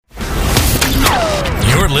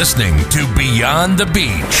listening to Beyond the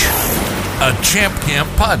Beach, a Champ Camp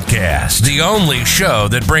podcast, the only show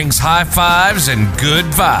that brings high fives and good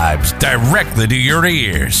vibes directly to your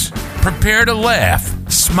ears. Prepare to laugh,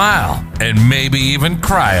 smile, and maybe even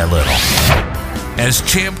cry a little, as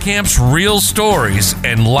Champ Camp's real stories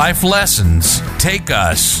and life lessons take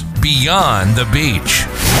us beyond the beach.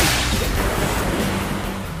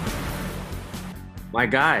 My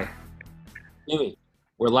guy, Jimmy,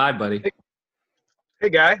 we're live, buddy. Hey,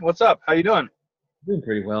 guy, what's up? How you doing? Doing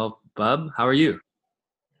pretty well, bub. How are you?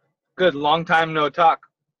 Good. Long time no talk.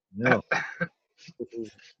 No.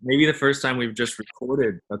 Maybe the first time we've just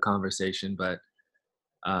recorded a conversation, but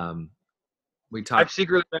we talked.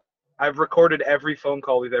 I've recorded every phone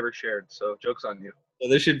call we've ever shared, so joke's on you. So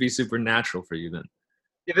this should be super natural for you then.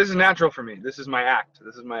 Yeah, this is natural for me. This is my act.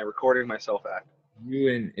 This is my recording myself act.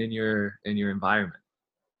 You in your environment.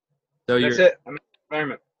 So That's it. I'm in the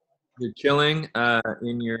environment. You're chilling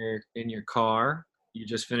in your car. You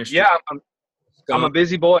just finished. Yeah, I'm a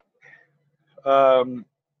busy boy. I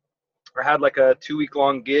had like a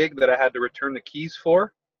 2-week-long gig that I had to return the keys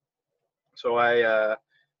for. So I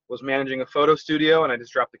was managing a photo studio, and I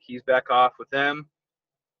just dropped the keys back off with them.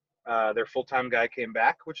 Their full-time guy came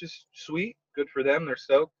back, which is sweet. Good for them. They're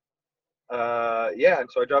stoked. And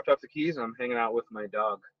so I dropped off the keys, and I'm hanging out with my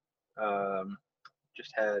dog.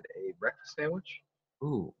 Just had a breakfast sandwich.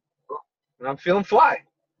 Ooh. And I'm feeling fly.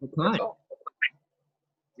 What kind? That's all.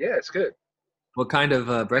 Yeah, it's good. What kind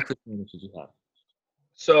of breakfast sandwich did you have?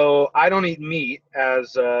 So I don't eat meat,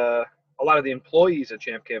 as a lot of the employees at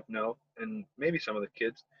Champ Camp know, and maybe some of the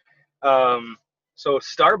kids. So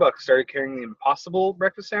Starbucks started carrying the Impossible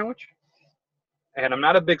breakfast sandwich. And I'm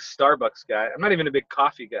not a big Starbucks guy. I'm not even a big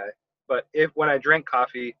coffee guy. But when I drank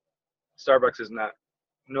coffee, Starbucks is not.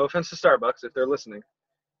 No offense to Starbucks if they're listening.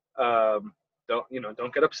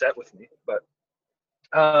 Don't get upset with me. But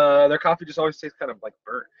their coffee just always tastes kind of like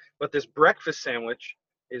burnt. But this breakfast sandwich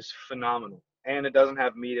is phenomenal. And it doesn't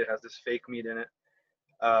have meat. It has this fake meat in it.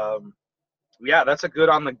 That's a good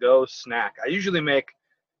on-the-go snack.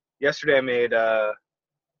 Yesterday I made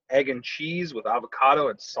egg and cheese with avocado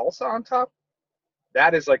and salsa on top.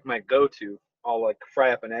 That is like my go-to. I'll like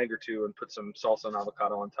fry up an egg or two and put some salsa and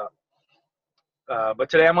avocado on top. But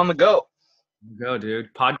today I'm on the go. Go,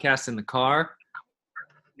 dude. Podcast in the car.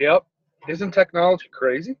 Yep. Isn't technology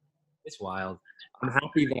crazy? It's wild. I'm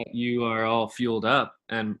happy that you are all fueled up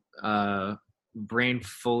and brain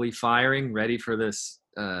fully firing, ready for this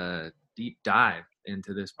deep dive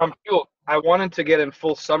into this. I'm fueled. I wanted to get in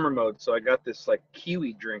full summer mode, so I got this like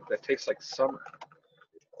kiwi drink that tastes like summer.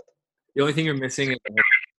 The only thing you're missing is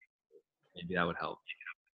maybe that would help.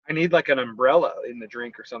 I need like an umbrella in the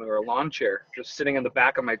drink or something, or a lawn chair just sitting in the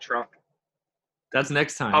back of my trunk. That's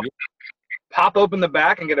next time. Pop open the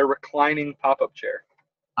back and get a reclining pop-up chair.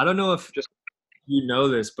 I don't know if you know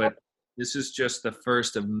this, but this is just the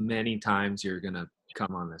first of many times you're going to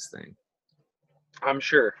come on this thing. I'm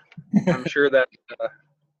sure. I'm sure that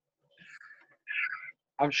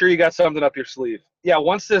I'm sure you got something up your sleeve. Yeah,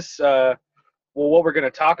 once this what we're going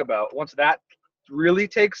to talk about, once that really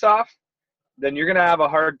takes off, then you're going to have a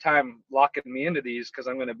hard time locking me into these, because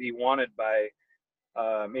I'm going to be wanted by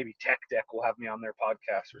maybe Tech Deck will have me on their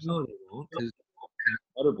podcast or something. No, they won't, because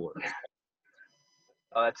Butterboards.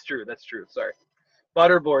 That's true. Sorry.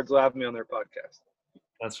 Butterboards will have me on their podcast.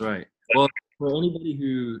 That's right. Well, for anybody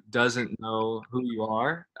who doesn't know who you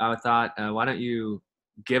are, I thought, why don't you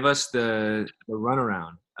give us the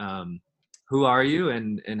runaround? Who are you,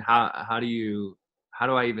 and how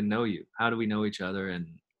do I even know you? How do we know each other, and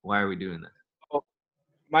why are we doing this?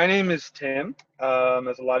 My name is Tim.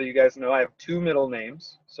 As a lot of you guys know, I have 2 middle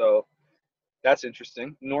names, so that's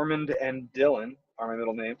interesting. Normand and Dylan are my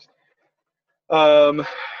middle names.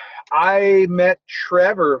 I met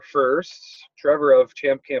Trevor first, Trevor of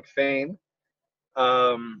Champ Camp fame.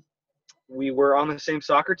 We were on the same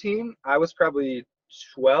soccer team. I was probably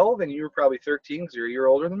 12, and you were probably 13, because you're a year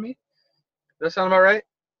older than me. Does that sound about right?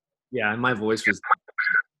 Yeah, and my voice was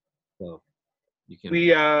so you can.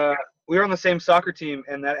 We were on the same soccer team,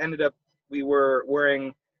 and that ended up we were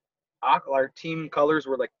wearing our team colors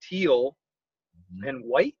were like teal and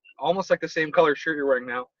white, almost like the same color shirt you're wearing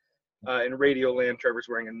now. In Radioland, Trevor's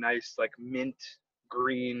wearing a nice like mint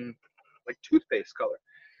green, like toothpaste color.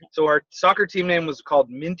 So our soccer team name was called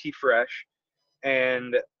Minty Fresh,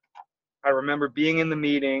 and I remember being in the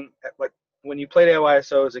meeting. Like when you played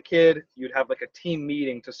AYSO as a kid, you'd have like a team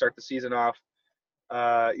meeting to start the season off,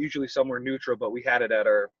 usually somewhere neutral, but we had it at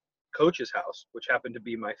our coach's house, which happened to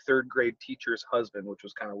be my 3rd grade teacher's husband, which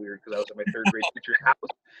was kind of weird because I was at my 3rd grade teacher's house.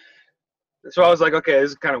 So I was like, okay,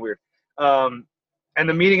 this is kind of weird. And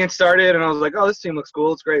the meeting had started, and I was like, oh, this team looks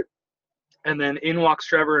cool. It's great. And then in walks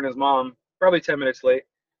Trevor and his mom, probably 10 minutes late.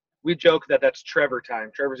 We joke that that's Trevor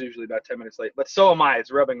time. Trevor's usually about 10 minutes late, but so am I.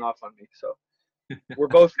 It's rubbing off on me. So we're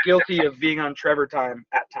both guilty of being on Trevor time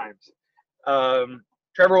at times.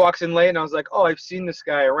 Trevor walks in late, and I was like, oh, I've seen this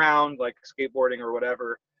guy around, like skateboarding or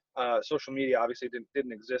whatever. Social media obviously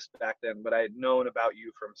didn't exist back then, but I had known about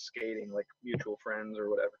you from skating, like mutual friends or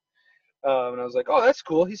whatever. And I was like, oh, that's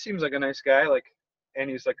cool. He seems like a nice guy. Like, and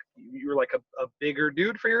he's like, you're like a bigger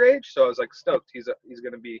dude for your age. So I was like stoked. He's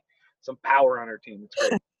going to be some power on our team. It's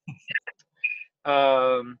great.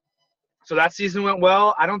 So that season went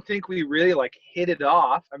well. I don't think we really like hit it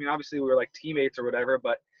off. I mean, obviously we were like teammates or whatever,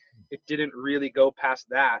 but it didn't really go past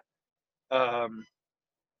that.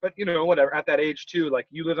 But you know, whatever. At that age too, like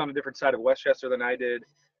you lived on a different side of Westchester than I did,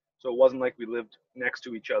 so it wasn't like we lived next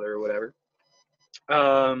to each other or whatever.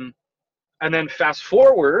 And then fast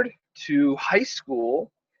forward to high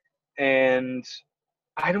school, and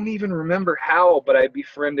I don't even remember how, but I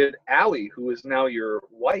befriended Allie, who is now your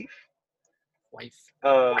wife.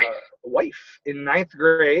 Wife in ninth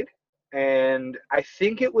grade, and I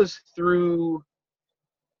think it was through,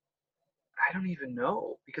 I don't even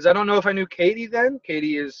know, because I don't know if I knew Katie then.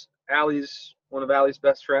 Katie is one of Allie's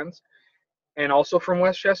best friends, and also from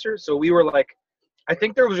Westchester. So we were like, I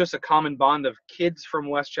think there was just a common bond of kids from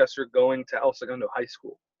Westchester going to El Segundo High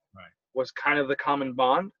School. Right. Was kind of the common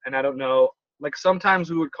bond, and I don't know, like sometimes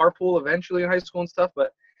we would carpool eventually in high school and stuff,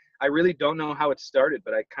 but I really don't know how it started.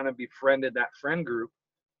 But I kind of befriended that friend group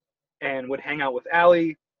and would hang out with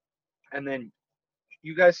Allie, and then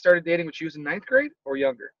you guys started dating when she was in ninth grade or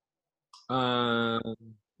younger? No,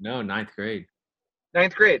 ninth grade.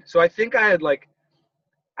 Ninth grade. So I think I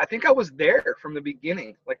was there from the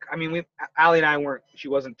beginning. Like, I mean, Allie and I she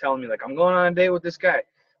wasn't telling me like, I'm going on a date with this guy,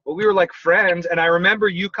 but we were like friends. And I remember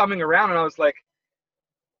you coming around and I was like,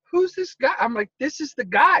 who's this guy? I'm like, this is the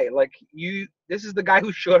guy. Like this is the guy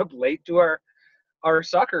who showed up late to our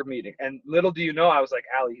soccer meeting. And little do you know, I was like,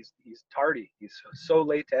 Allie, he's tardy. He's so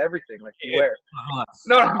late to everything. Like, beware.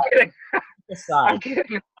 No, I'm kidding. I'm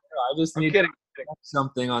kidding. I just need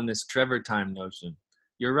something on this Trevor time notion.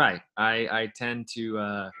 You're right. I tend to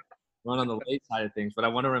run on the late side of things, but I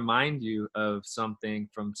want to remind you of something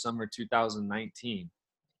from summer 2019.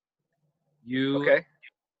 Okay.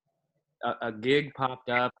 A gig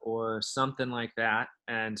popped up or something like that,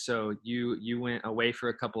 and so you went away for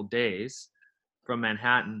a couple days from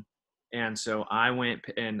Manhattan, and so I went,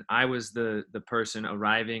 and I was the person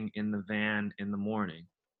arriving in the van in the morning,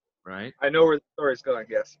 right? I know where the story's going.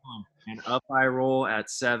 Yes. And up I roll at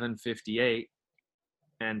 7:58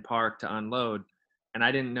 and park to unload, and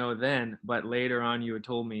I didn't know then, but later on you had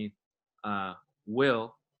told me,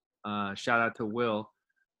 Will, shout out to Will,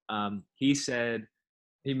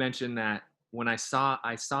 he mentioned that when I saw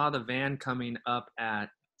the van coming up at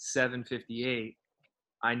 7:58,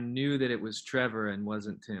 I knew that it was Trevor and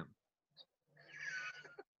wasn't Tim.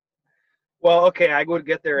 Well, okay, I would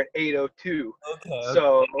get there at 8:02. Okay.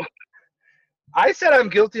 So I said I'm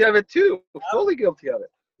guilty of it too, fully guilty of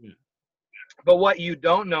it. Yeah. But what you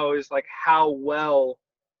don't know is like how well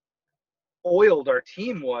oiled our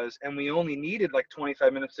team was, and we only needed like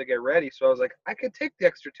 25 minutes to get ready. So I was like, I could take the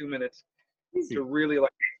extra 2 minutes to really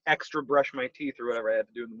like extra brush my teeth or whatever I had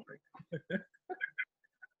to do in the morning.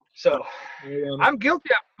 So I'm guilty.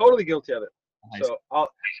 I'm totally guilty of it. So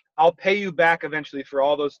I'll pay you back eventually for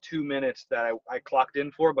all those 2 minutes that I clocked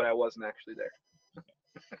in for, but I wasn't actually there.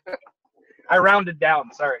 I rounded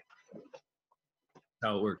down. Sorry.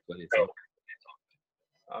 How it works, buddy.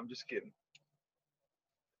 I'm just kidding.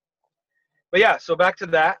 But yeah, so back to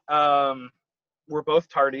that. We're both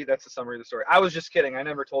tardy. That's the summary of the story. I was just kidding. I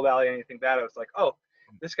never told Allie anything bad. I was like, oh,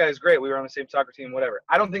 this guy is great. We were on the same soccer team, whatever.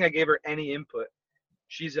 I don't think I gave her any input.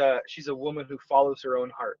 She's a woman who follows her own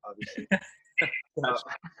heart, obviously.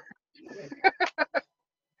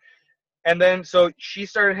 And then so she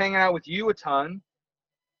started hanging out with you a ton.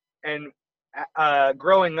 And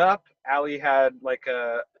growing up, Allie had like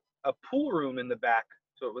a pool room in the back.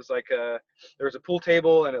 So it was like there was a pool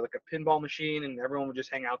table and like a pinball machine, and everyone would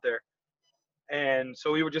just hang out there. And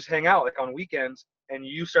so we would just hang out like on weekends, and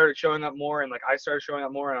you started showing up more, and like I started showing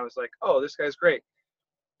up more, and I was like, oh, this guy's great.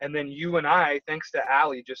 And then you and I, thanks to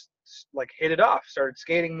Allie, just like hit it off, started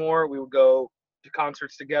skating more. We would go to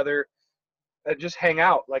concerts together and just hang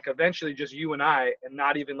out, like eventually just you and I, and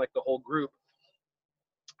not even like the whole group.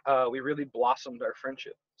 We really blossomed our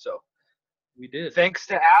friendship. So we did. Thanks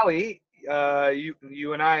to Allie,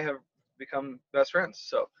 you and I have become best friends.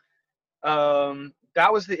 So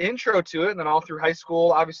that was the intro to it. And then all through high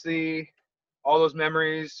school, obviously, all those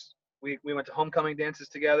memories. We went to homecoming dances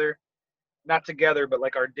together. not together, but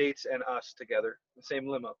like our dates and us together, the same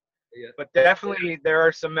limo. Yeah. But definitely there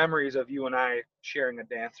are some memories of you and I sharing a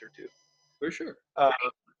dance or two. For sure. Uh,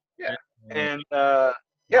 yeah. And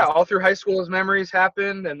yeah, all through high school, those memories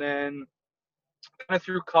happened, and then kind of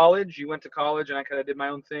through college. You went to college, and I kind of did my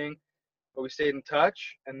own thing, but we stayed in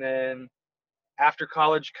touch. And then after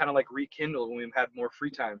college, kind of like rekindled when we had more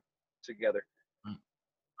free time together. Right.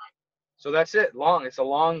 So that's it. It's a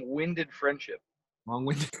long-winded friendship.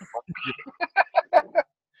 Long-winded.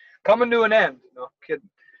 Coming to an end. No kidding.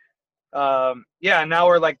 Yeah, now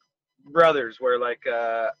we're like brothers. Where like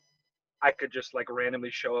I could just like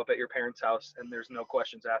randomly show up at your parents' house and there's no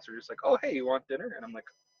questions asked. They're just like, oh hey, you want dinner? And I'm like,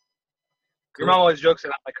 your mom always jokes that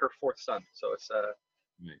I'm like her fourth son, so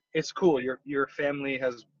it's cool. Your family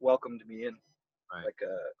has welcomed me in. Right. Like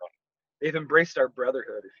they've embraced our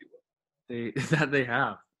brotherhood, if you will. They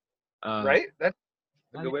have. Right? That's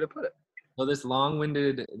a good way to put it. So this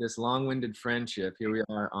long-winded friendship. Here we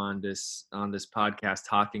are on this podcast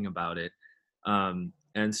talking about it.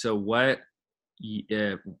 And so what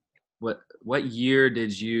year what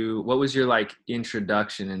was your like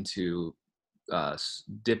introduction into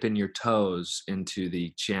dipping your toes into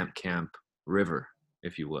the Champ Camp River,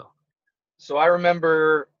 if you will? So I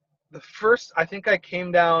remember I think I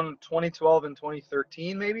came down 2012 and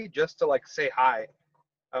 2013 maybe, just to like say hi.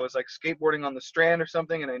 I was like skateboarding on the Strand or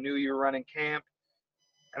something, and I knew you were running camp,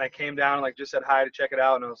 and I came down and like just said hi to check it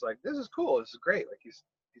out, and I was like, this is cool, this is great, like he's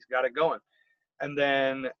got it going. And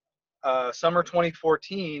then summer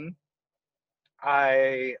 2014,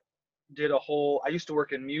 I used to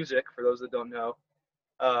work in music, for those that don't know,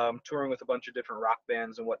 touring with a bunch of different rock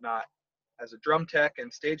bands and whatnot as a drum tech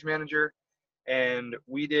and stage manager. And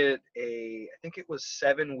we did I think it was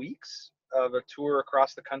 7 weeks of a tour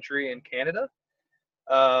across the country in Canada.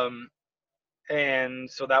 And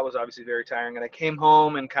so that was obviously very tiring. And I came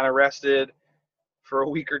home and kind of rested for a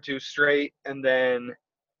week or two straight, and then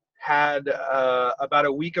had about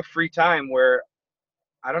a week of free time where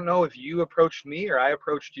I don't know if you approached me or I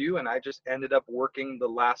approached you, and I just ended up working the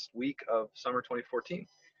last week of summer 2014.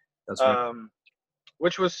 That's right.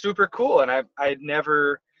 Which was super cool. And I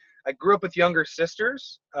grew up with younger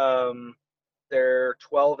sisters. They're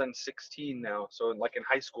 12 and 16 now. So like in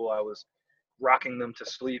high school, I was rocking them to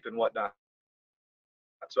sleep and whatnot.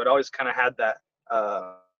 So I'd always kind of had that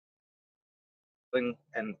thing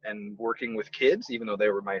and working with kids, even though they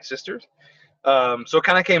were my sisters. So it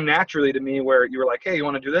kind of came naturally to me where you were like, hey, you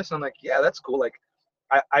want to do this? And I'm like, yeah, that's cool. Like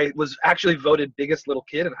I was actually voted biggest little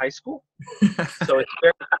kid in high school. So it's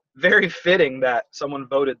very, very fitting that someone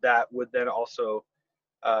voted that would then also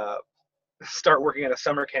start working at a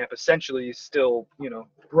summer camp, essentially still,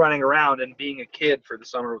 running around and being a kid for the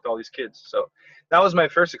summer with all these kids. So that was my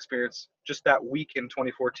first experience, just that week in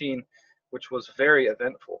 2014, which was very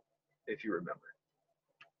eventful, if you remember.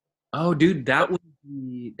 Oh, dude, that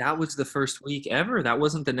was the first week ever. That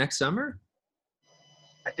wasn't the next summer?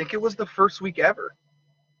 I think it was the first week ever.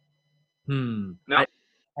 No. I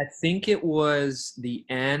think it was the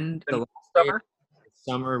end, the last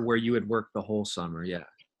summer where you had worked the whole summer, yeah.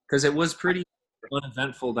 Because it was pretty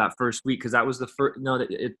uneventful that first week. Because that was the first. No,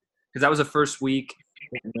 because that was the first week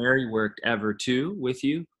that Mary worked ever too with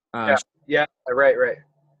you. Yeah, right.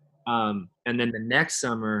 And then the next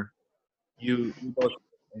summer, you both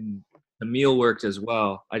and Emil worked as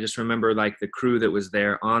well. I just remember like the crew that was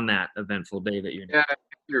there on that eventful day that you. Yeah,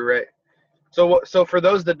 you're right. So for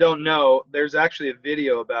those that don't know, there's actually a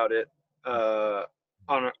video about it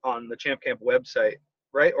on the Champ Camp website,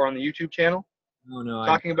 right, or on the YouTube channel. No,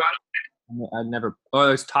 talking about it. I never. Oh, I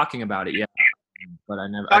was talking about it, yeah, but I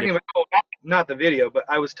never. Not the video, but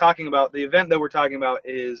I was talking about the event that we're talking about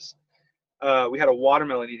is we had a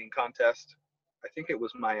watermelon eating contest. I think it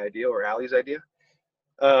was my idea or Allie's idea.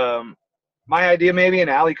 My idea maybe, and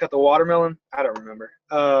Allie cut the watermelon. I don't remember.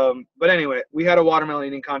 But anyway, we had a watermelon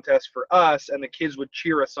eating contest for us, and the kids would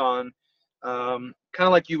cheer us on, kind of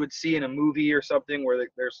like you would see in a movie or something where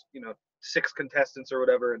there's 6 contestants or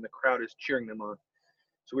whatever, and the crowd is cheering them on.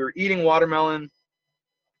 So we were eating watermelon.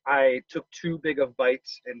 I took too big of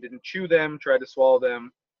bites and didn't chew them, tried to swallow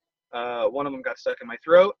them. One of them got stuck in my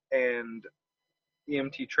throat, and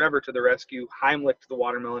EMT Trevor to the rescue, Heimlicked the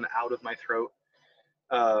watermelon out of my throat.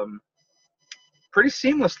 Pretty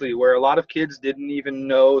seamlessly, where a lot of kids didn't even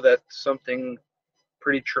know that something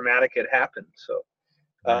pretty traumatic had happened. So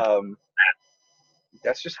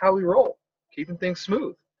that's just how we roll, keeping things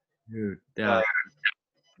smooth. Dude,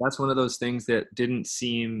 that's one of those things that didn't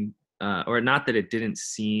seem, or not that it didn't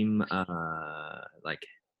seem like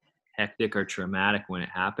hectic or traumatic when it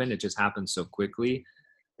happened. It just happened so quickly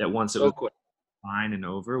that once it was fine and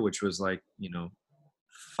over, which was like,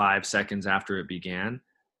 5 seconds after it began,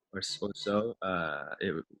 or so.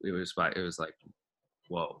 It was like,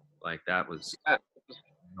 whoa, like that was Yeah.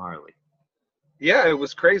 gnarly. Yeah, it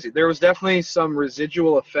was crazy. There was definitely some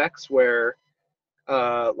residual effects where,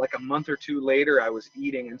 like a month or two later, I was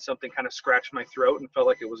eating and something kind of scratched my throat and felt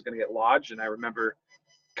like it was going to get lodged. And I remember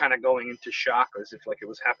kind of going into shock as if like it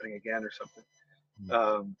was happening again or something.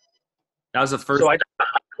 That was the first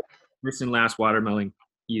and last watermelon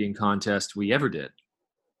eating contest we ever did.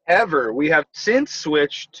 We have since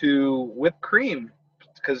switched to whipped cream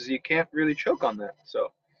because you can't really choke on that.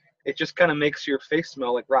 So it just kind of makes your face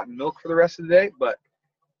smell like rotten milk for the rest of the day, but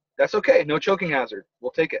that's okay. No choking hazard.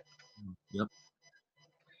 We'll take it. Yep.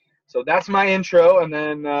 So that's my intro, and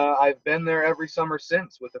then I've been there every summer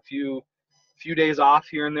since, with a few days off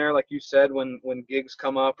here and there, like you said, when gigs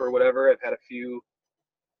come up or whatever. I've had a few.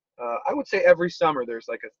 I would say every summer there's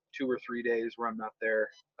like 2 or 3 days where I'm not there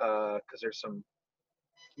because there's some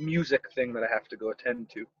music thing that I have to go attend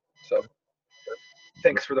to. So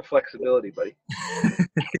thanks for the flexibility, buddy.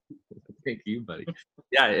 Thank you, buddy.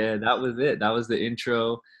 Yeah, that was it. That was the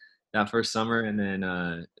intro that first summer, and then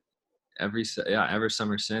every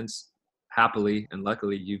summer since, happily and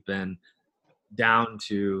luckily, you've been down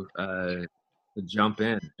to jump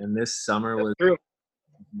in, and this summer was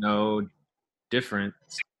no different.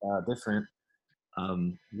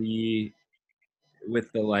 We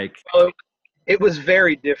with the like. Well, it was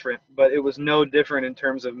very different, but it was no different in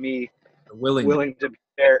terms of me willing to be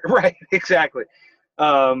there. Right, exactly.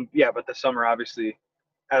 Yeah, but the summer obviously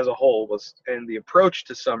as a whole was, and the approach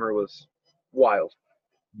to summer was wild.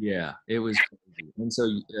 Yeah, it was crazy. And so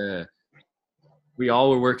we all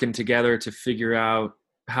were working together to figure out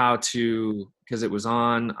how to, because it was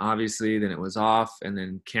on, obviously, then it was off, and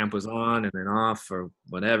then camp was on and then off or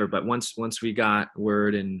whatever. But once we got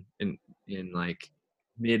word in like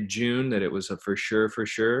mid-June that it was a for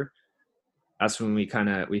sure, that's when we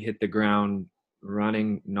hit the ground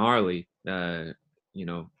running gnarly. You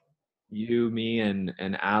know, you, me,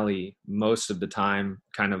 and Allie most of the time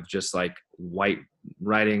kind of just like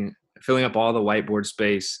filling up all the whiteboard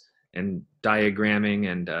space and diagramming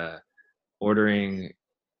and ordering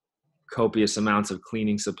copious amounts of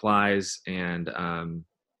cleaning supplies and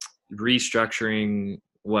restructuring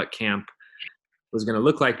what camp was going to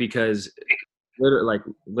look like, because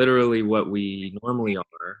literally what we normally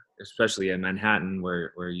are, especially in Manhattan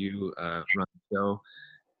where you run the show,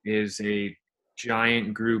 is a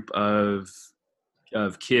giant group of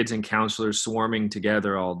kids and counselors swarming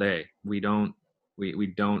together all day. We don't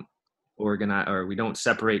organize, or we don't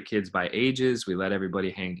separate kids by ages. We let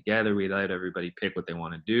everybody hang together. We let everybody pick what they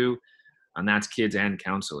want to do. And that's kids and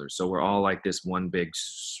counselors. So we're all like this one big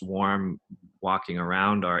swarm walking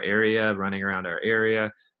around our area, running around our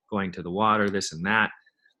area, going to the water, this and that.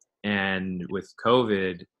 And with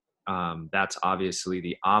COVID, that's obviously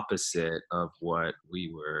the opposite of what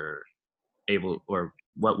we were able, or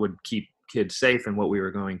what would keep kids safe and what we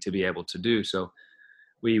were going to be able to do. So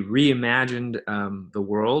we reimagined the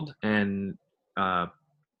world and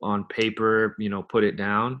on paper, put it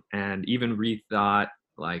down, and even rethought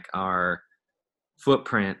like our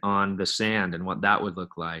footprint on the sand and what that would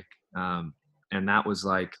look like. And that was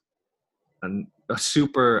like a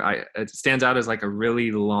super, it stands out as like a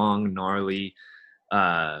really long, gnarly,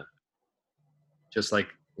 just like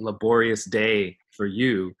laborious day for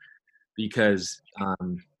you, because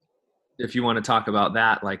if you want to talk about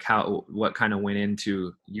that, like what kind of went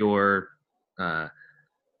into your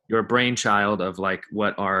brainchild of like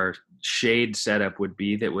what our shade setup would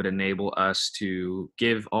be that would enable us to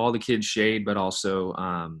give all the kids shade, but also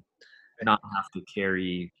not have to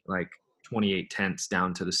carry like 28 tents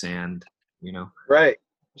down to the sand, Right.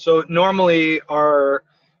 So normally our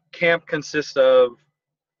camp consists of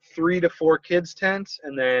 3 to 4 kids tents,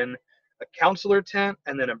 and then a counselor tent,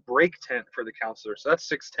 and then a break tent for the counselor. So that's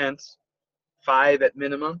 6 tents, 5 at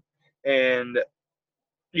minimum. And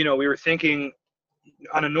we were thinking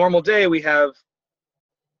on a normal day we have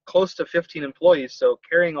close to 15 employees, so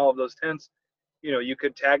carrying all of those tents, you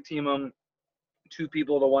could tag team them, 2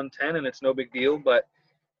 people to 1 tent, and it's no big deal. But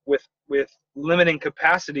with limiting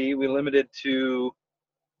capacity, we limited to,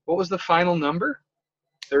 what was the final number?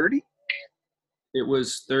 30? It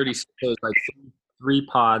was 30. So it was like 3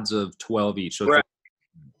 pods of 12 each. So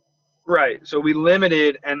Right. So we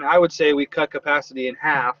limited, and I would say we cut capacity in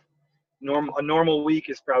half. A normal week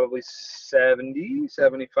is probably 70,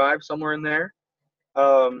 75, somewhere in there.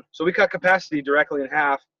 So we cut capacity directly in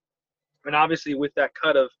half. And obviously with that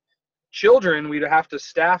cut of children, we'd have to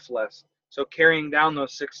staff less. So carrying down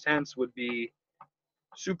those 6 tents would be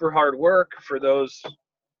super hard work for those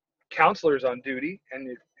counselors on duty.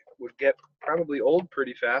 And would get probably old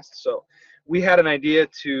pretty fast. So we had an idea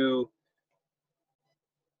to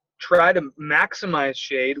try to maximize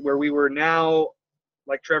shade where we were now,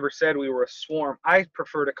 like Trevor said, we were a swarm. I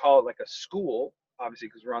prefer to call it like a school, obviously,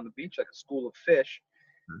 because we're on the beach, like a school of fish,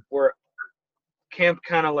 where camp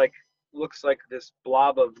kind of like looks like this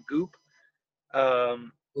blob of goop.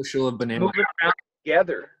 Bushel of bananas. Moving around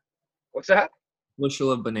together. What's that?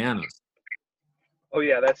 Bushel of bananas. Oh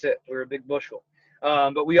yeah, that's it. We're a big bushel.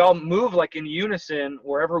 But we all move like in unison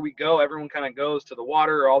wherever we go. Everyone kind of goes to the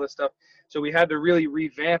water or all this stuff. So we had to really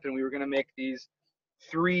revamp, and we were going to make these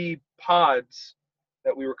 3 pods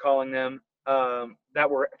that we were calling them that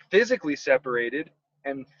were physically separated.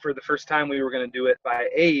 And for the first time, we were going to do it by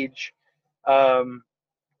age,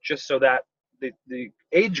 just so that the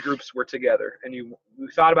age groups were together. And we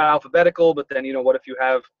thought about alphabetical, but then, what if you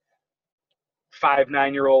have 5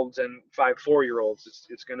 9-year-olds and 5 4-year-olds?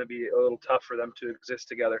 It's going to be a little tough for them to exist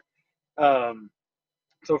together.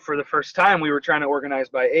 So for the first time, we were trying to organize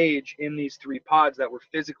by age in these 3 pods that were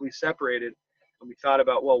physically separated. And we thought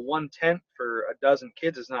about, well, 1 tent for a dozen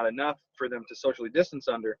kids is not enough for them to socially distance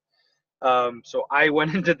under. So I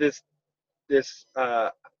went into this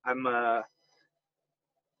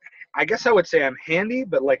I guess I would say I'm handy,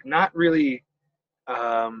 but like not really.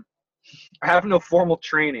 I have no formal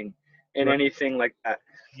training in anything like that.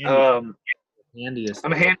 Handiest.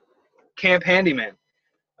 I'm a camp handyman.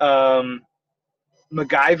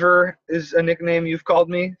 MacGyver is a nickname you've called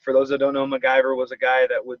me. For those that don't know, MacGyver was a guy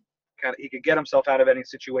that would he could get himself out of any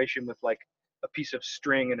situation with like a piece of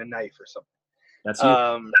string and a knife or something. That's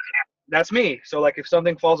you. That's me. So like if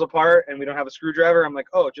something falls apart and we don't have a screwdriver, I'm like,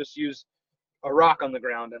 oh, just use a rock on the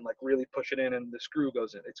ground and like really push it in and the screw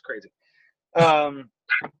goes in. It's crazy.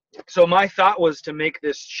 So my thought was to make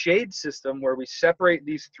this shade system where we separate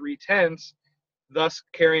these 3 tents, thus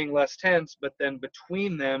carrying less tents, but then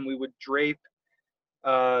between them we would drape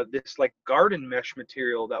this like garden mesh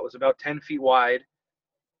material that was about 10 feet wide.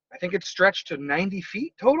 I think it stretched to 90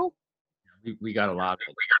 feet total. We got a lot of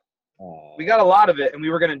it. We got a lot of it, and we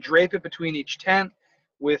were going to drape it between each tent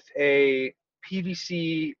with a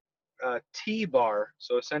PVC T-bar.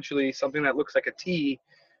 So essentially something that looks like a T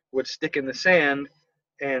would stick in the sand,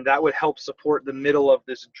 and that would help support the middle of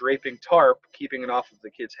this draping tarp, keeping it off of the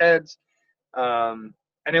kids' heads. And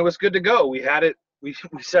it was good to go. We had it. We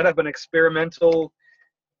set up an experimental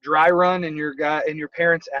dry run in your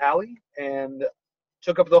parents' alley, and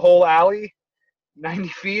took up the whole alley, 90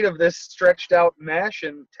 feet of this stretched out mesh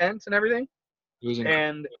and tents and everything.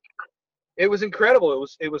 And it was incredible.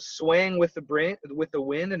 It was swaying with the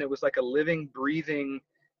wind, and it was like a living, breathing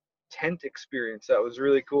tent experience. That was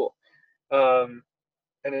really cool. And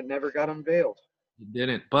it never got unveiled. It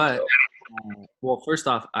didn't, but well, first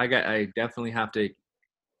off, I definitely have to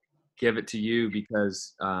give it to you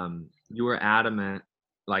because you were adamant,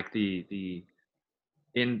 like the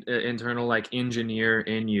internal like engineer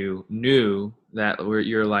in you knew that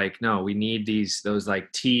you're like, no, we need those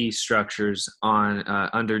like T structures on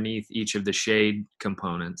underneath each of the shade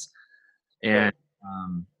components. And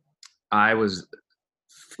I was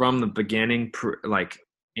from the beginning like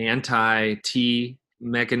anti-T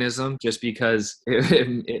mechanism, just because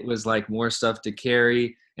it was like more stuff to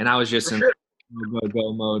carry, and I was just in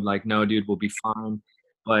go mode, like, no dude, we'll be fine.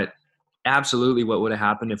 But absolutely what would have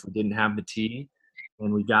happened if we didn't have the T?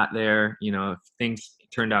 When we got there, if things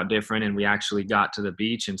turned out different and we actually got to the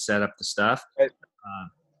beach and set up the stuff,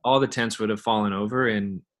 all the tents would have fallen over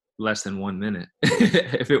in less than 1 minute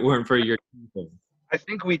if it weren't for your team. I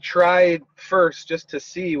think we tried first just to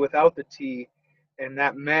see without the T and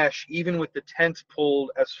that mesh, even with the tents pulled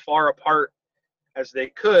as far apart as they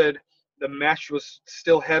could, the mesh was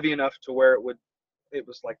still heavy enough to where it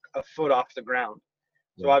was like a foot off the ground.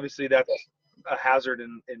 So obviously that's a hazard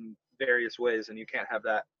in various ways, and you can't have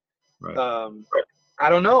that. Right. I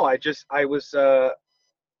don't know. I was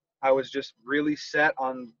just really set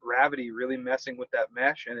on gravity, really messing with that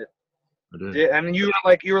mesh, and it did. And you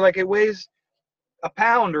were like, it weighs a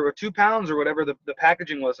pound or 2 pounds or whatever the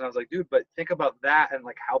packaging was, and I was like, dude, but think about that and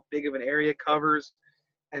like how big of an area it covers,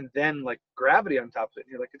 and then like gravity on top of it.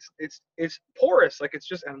 And you're like, it's porous, like it's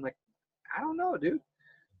just. And I'm like, I don't know, dude.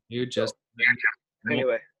 You just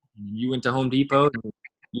anyway. You went to Home Depot. And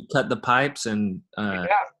you cut the pipes and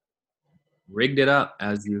rigged it up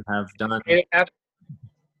as you have done.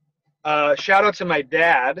 Shout out to my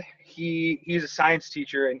dad. He's a science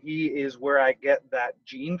teacher, and he is where I get that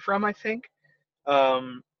gene from, I think,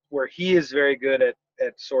 where he is very good at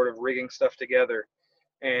sort of rigging stuff together.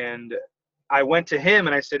 And I went to him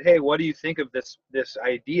and I said, hey, what do you think of this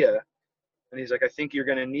idea? And he's like, I think you're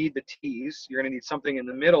going to need the T's. You're going to need something in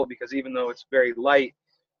the middle, because even though it's very light,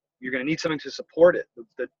 you're going to need something to support it.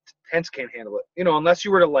 The tents can't handle it. You know, unless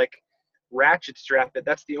you were to like ratchet strap it,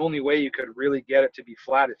 that's the only way you could really get it to be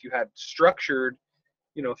flat. If you had structured,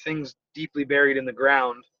 you know, things deeply buried in the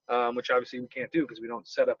ground, which obviously we can't do because we don't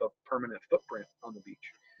set up a permanent footprint on the beach.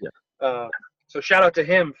 Yeah. So shout out to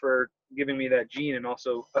him for giving me that gene and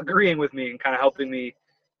also agreeing with me and kind of helping me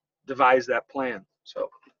devise that plan. So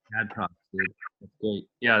Mad props, dude. That's great.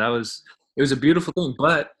 Yeah, it was a beautiful thing.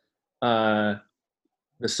 But the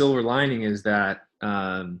silver lining is that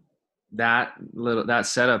that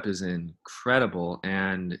setup is incredible,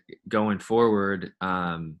 and going forward,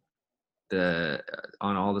 on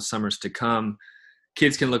all the summers to come,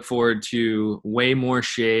 kids can look forward to way more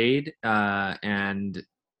shade, and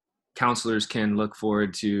counselors can look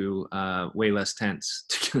forward to way less tents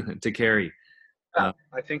to carry.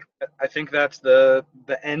 I think that's the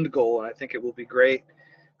end goal, and I think it will be great.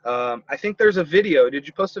 I think there's a video. Did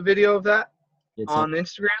you post a video of that on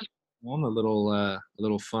Instagram? On a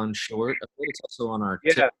little fun short. It's also on our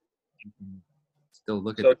yeah. Still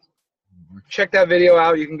look at. So check that video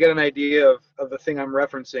out. You can get an idea of the thing I'm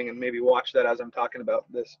referencing, and maybe watch that as I'm talking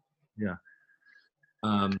about this. Yeah.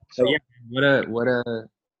 So yeah,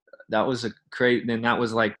 that was a great. And that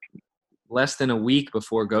was like less than a week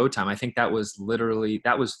before go time. I think that was literally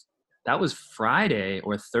that was Friday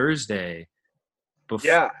or Thursday. Before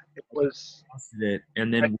yeah, it was. It,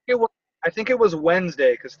 and then I think it was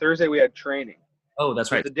Wednesday because Thursday we had training. Oh,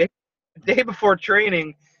 that's right. The day before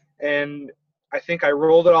training, and I think I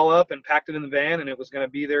rolled it all up and packed it in the van, and it was going to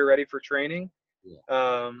be there ready for training.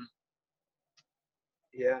 Yeah.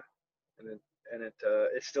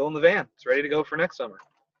 It's still in the van. It's ready to go for next summer.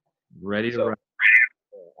 Ready to rock.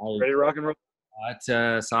 Ready to rock and roll. I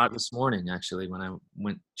saw it this morning actually when I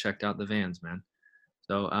checked out the vans, man.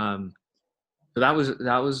 So so that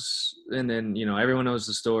was, and then, you know, everyone knows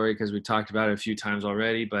the story because we talked about it a few times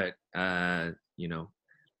already, but, you know,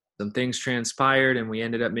 some things transpired and we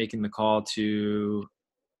ended up making the call to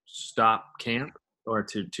stop camp or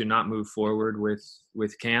to not move forward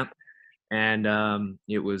with camp. And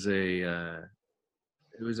it was a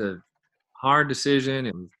hard decision.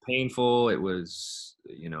 It was painful. It was,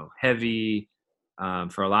 you know, heavy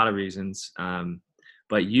for a lot of reasons.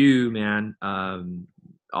 But you, man,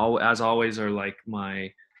 as always, are like my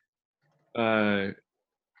the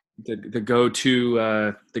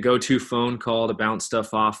go-to phone call to bounce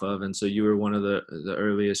stuff off of, and so you were one of the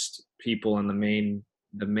earliest people on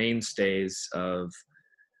the mainstays of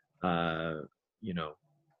you know,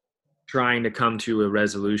 trying to come to a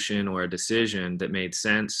resolution or a decision that made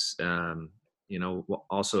sense. You know,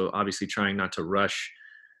 also obviously trying not to rush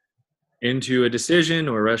into a decision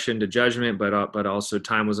or rush into judgment, but also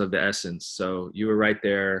time was of the essence. So you were right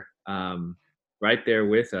there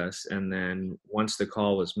with us. And then once the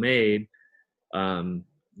call was made,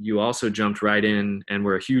 you also jumped right in and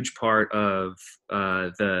were a huge part of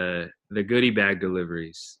the goodie bag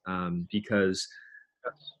deliveries, because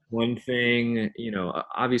one thing, you know,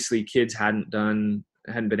 obviously kids hadn't been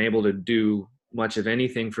able to do much of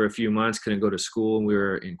anything for a few months, couldn't go to school, and we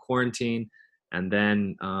were in quarantine. And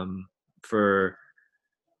then for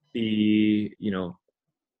the, you know,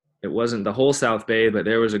 it wasn't the whole South Bay, but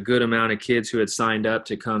there was a good amount of kids who had signed up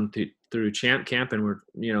to come through Champ Camp and were,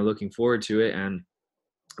 you know, looking forward to it. And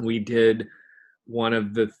we did one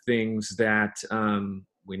of the things that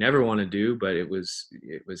we never want to do, but it was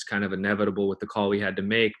kind of inevitable with the call we had to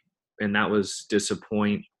make, and that was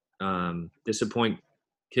disappoint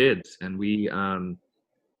kids. And we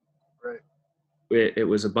it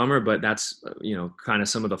was a bummer, but that's, you know, kind of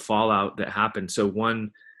some of the fallout that happened. So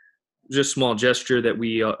one just small gesture that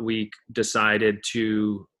we decided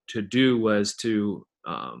to do was to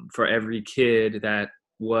for every kid that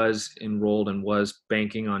was enrolled and was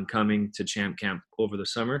banking on coming to Champ Camp over the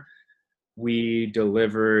summer, we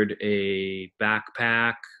delivered a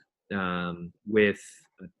backpack with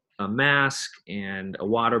a mask and a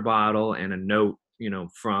water bottle and a note, you know,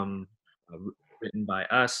 from written by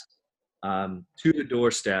us, to the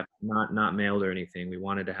doorstep, not mailed or anything. We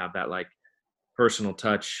wanted to have that like personal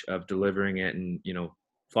touch of delivering it, and, you know,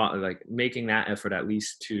 like making that effort at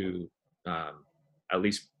least to at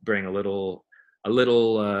least bring a little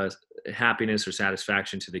happiness or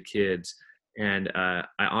satisfaction to the kids. And I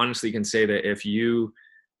honestly can say that if you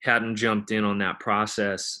hadn't jumped in on that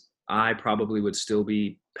process, I probably would still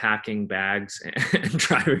be packing bags and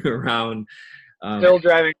driving around. Still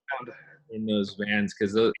driving around in those vans,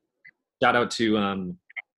 because shout out to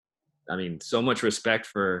I mean, so much respect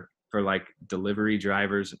for like delivery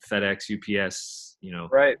drivers, FedEx, UPS, you know,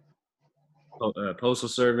 right, Postal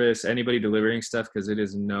Service, anybody delivering stuff, because it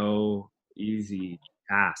is no easy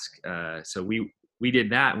task. So we we did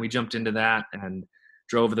that, and we jumped into that and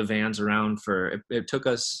drove the vans around for, it took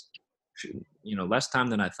us, less time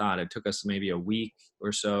than I thought. It took us maybe a week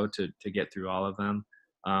or so to get through all of them.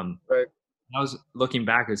 Right. I was looking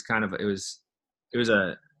back, it was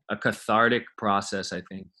a cathartic process, I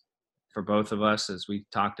think, for both of us, as we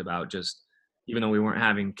talked about. Just even though we weren't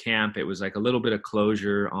having camp, it was like a little bit of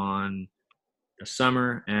closure on the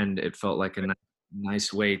summer, and it felt like a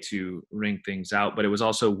nice way to ring things out. But it was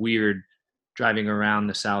also weird driving around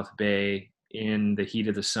the South Bay in the heat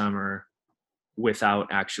of the summer without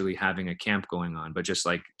actually having a camp going on, but just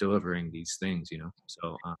like delivering these things,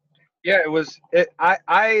 So Yeah, it was.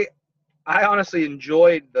 I honestly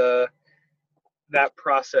enjoyed that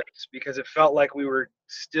process because it felt like we were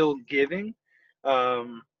still giving,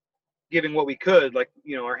 giving what we could. Like,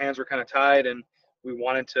 our hands were kind of tied, and we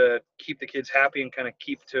wanted to keep the kids happy and kind of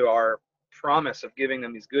keep to our promise of giving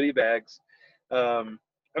them these goodie bags.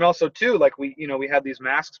 And also too, like we had these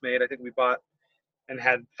masks made. I think we bought and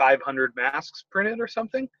had 500 masks printed or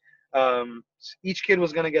something. Each kid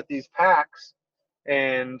was going to get these packs,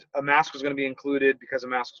 and a mask was going to be included because a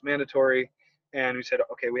mask was mandatory. And we said,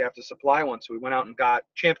 okay, we have to supply one. So we went out and got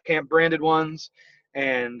Champ Camp branded ones.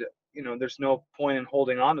 And, there's no point in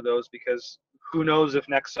holding on to those because who knows if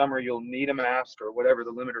next summer you'll need a mask or whatever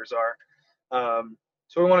the limiters are.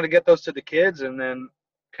 So we wanted to get those to the kids and then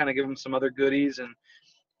kind of give them some other goodies and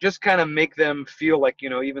just kind of make them feel like,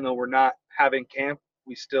 even though we're not having camp,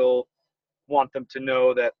 we still want them to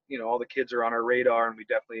know that, all the kids are on our radar, and we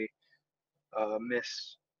definitely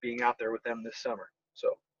miss being out there with them this summer.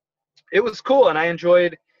 So it was cool,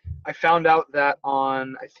 and I found out that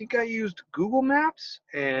I think I used Google Maps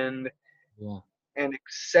and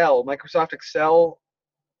Excel, Microsoft Excel.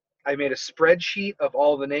 I made a spreadsheet of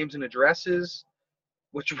all the names and addresses,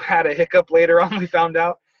 which had a hiccup later on, we found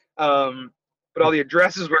out. But all the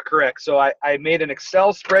addresses were correct. So I made an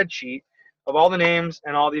Excel spreadsheet of all the names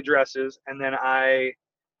and all the addresses, and then I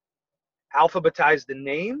alphabetized the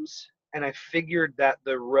names, and I figured that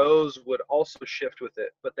the rows would also shift with it.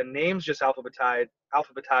 But the names just alphabetized,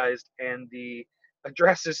 and the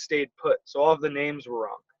addresses stayed put. So all of the names were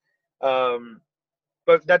wrong.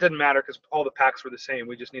 But that didn't matter because all the packs were the same.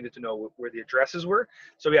 We just needed to know where the addresses were.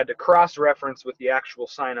 So we had to cross-reference with the actual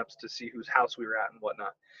signups to see whose house we were at and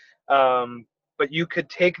whatnot. But you could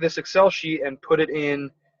take this Excel sheet and put it in,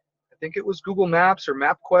 I think it was Google Maps or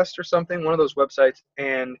MapQuest or something, one of those websites,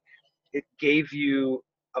 and it gave you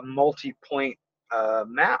a multi-point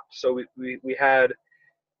map. So we had,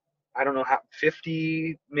 I don't know,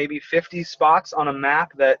 50 spots on a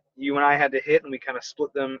map that you and I had to hit, and we kind of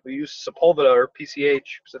split them. We used Sepulveda or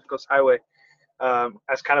PCH, Pacific Coast Highway,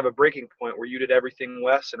 as kind of a breaking point where you did everything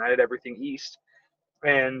west and I did everything east.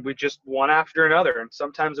 And we just one after another. And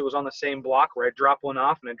sometimes it was on the same block where I'd drop one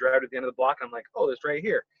off and I'd drive to the end of the block. And I'm like, oh, it's right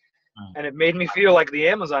here. And it made me feel like the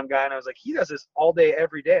Amazon guy. And I was like, he does this all day,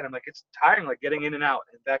 every day. And I'm like, it's tiring, like getting in and out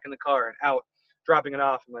and back in the car and out, dropping it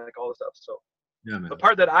off and like all this stuff. So yeah, man. The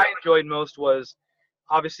part that I enjoyed most was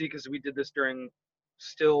obviously because we did this during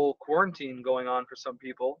still quarantine going on for some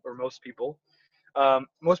people or most people.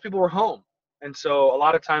 Most people were home. And so a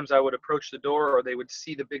lot of times I would approach the door or they would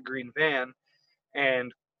see the big green van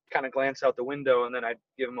and kind of glance out the window, and then I'd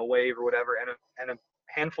give them a wave or whatever. And a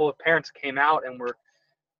handful of parents came out and were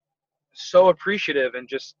so appreciative and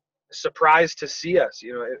just surprised to see us.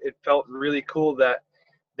 It felt really cool that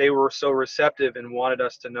they were so receptive and wanted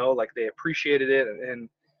us to know, like, they appreciated it, and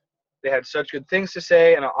they had such good things to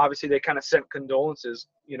say. And obviously they kind of sent condolences,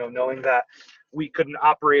 knowing that we couldn't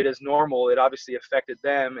operate as normal. It obviously affected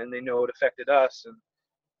them, and they know it affected us. And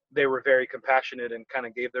they were very compassionate and kind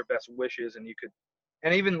of gave their best wishes. And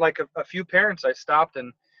even like a few parents I stopped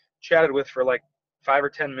and chatted with for like 5 or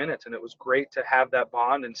 10 minutes. And it was great to have that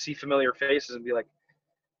bond and see familiar faces and be like,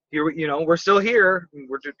 here, we're still here.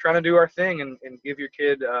 We're just trying to do our thing and give your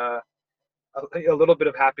kid a little bit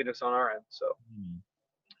of happiness on our end. So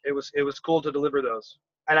it was cool to deliver those.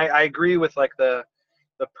 And I agree with like the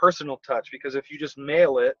personal touch, because if you just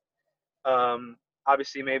mail it,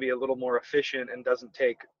 obviously maybe a little more efficient and doesn't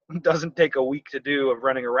take a week to do of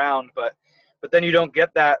running around, but then you don't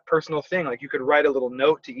get that personal thing. Like, you could write a little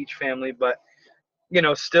note to each family, but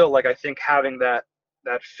still, like, I think having that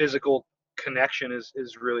physical connection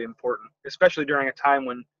is really important, especially during a time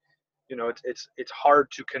when it's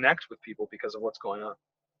hard to connect with people because of what's going on.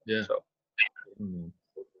 Yeah. So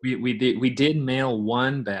we did mail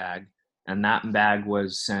one bag, and that bag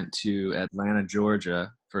was sent to Atlanta,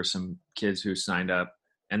 Georgia, for some kids who signed up.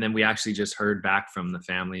 And then we actually just heard back from the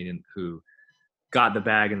family who got the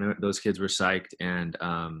bag, and those kids were psyched. And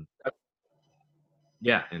and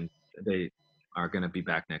they are going to be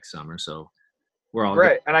back next summer. So we're all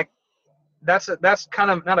right. And that's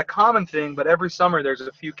kind of not a common thing, but every summer there's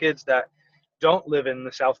a few kids that don't live in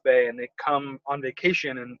the South Bay and they come on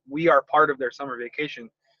vacation, and we are part of their summer vacation,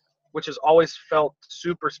 which has always felt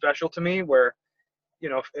super special to me. Where,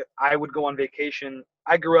 if I would go on vacation,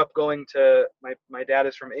 I grew up going to my dad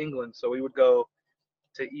is from England, so we would go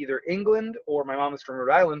to either England, or my mom is from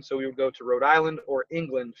Rhode Island, so we would go to Rhode Island or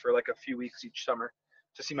England for like a few weeks each summer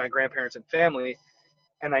to see my grandparents and family.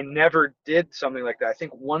 And I never did something like that. I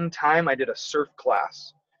think one time I did a surf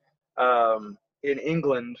class in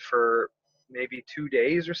England for maybe 2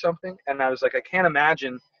 days or something. And I was like, I can't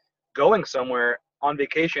imagine going somewhere on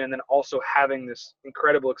vacation and then also having this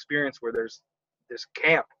incredible experience where there's this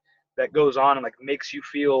camp that goes on and like makes you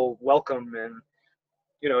feel welcome. And,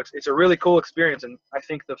 it's a really cool experience. And I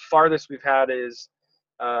think the farthest we've had is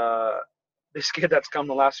this kid that's come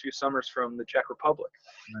the last few summers from the Czech Republic.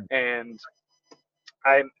 Right. And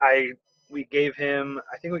we gave him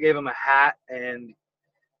a hat and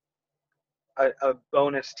a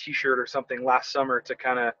bonus T-shirt or something last summer to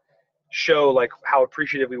kind of show like how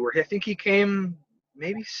appreciative we were. I think he came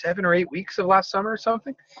maybe 7 or 8 weeks of last summer or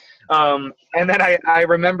something. And then I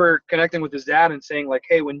remember connecting with his dad and saying like,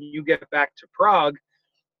 hey, when you get back to Prague,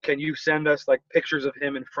 can you send us like pictures of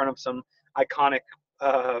him in front of some iconic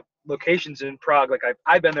locations in Prague? Like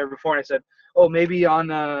I've been there before, and I said, oh, maybe on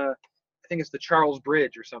I think it's the Charles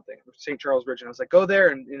Bridge or something, St. Charles Bridge. And I was like, go there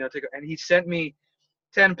and and he sent me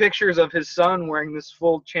 10 pictures of his son wearing this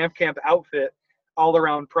full Champ Camp outfit all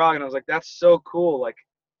around Prague. And I was like, that's so cool. Like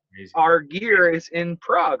Crazy. Our gear is in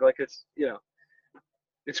Prague. Like it's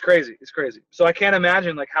crazy. It's crazy. So I can't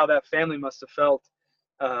imagine like how that family must have felt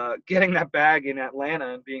getting that bag in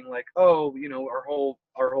Atlanta and being like, oh,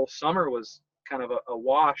 our whole summer was kind of a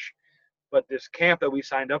wash, but this camp that we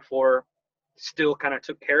signed up for still kind of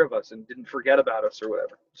took care of us and didn't forget about us or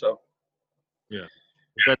whatever. So Yeah,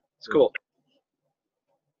 it's cool.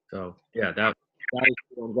 So yeah, that is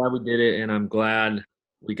cool. I'm glad we did it, and I'm glad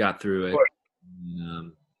we got through it.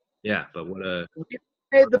 Yeah, but what a We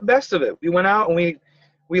made the best of it. We went out and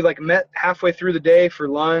we like met halfway through the day for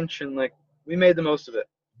lunch, and like we made the most of it.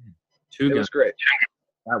 Two It guns. was great.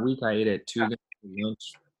 That week I ate at Two Guns for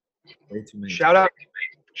lunch. Way too many. Shout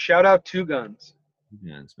out Two Guns. Two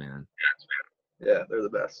Guns, man. Yeah, they're the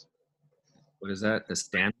best. What is that? The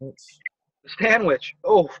Stanwich? Sandwich.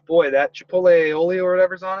 Oh boy, that Chipotle aioli or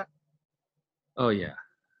whatever's on it. Oh yeah.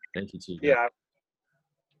 Thank you, Two Guns. Yeah.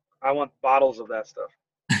 I want bottles of that stuff.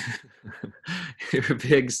 You're a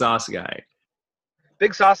big sauce guy.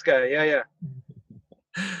 Big sauce guy. Yeah.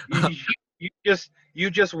 You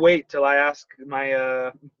just wait till I ask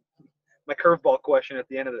my my curveball question at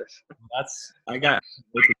the end of this. I got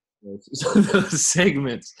those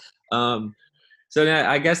segments. So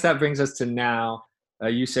now, I guess that brings us to now.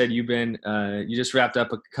 You said you just wrapped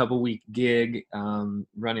up a couple week gig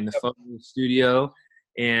running the photo studio,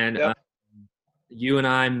 and you and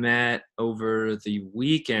I met over the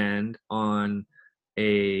weekend on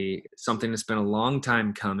something that's been a long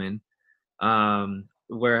time coming,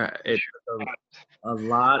 where it's a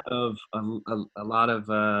lot of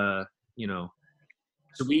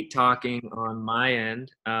sweet talking on my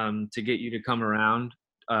end to get you to come around,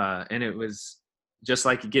 and it was just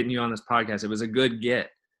like getting you on this podcast. It was a good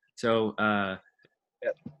get. So as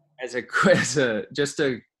a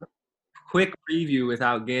quick preview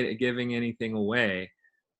without giving anything away,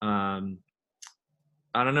 I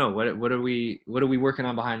don't know, what are we working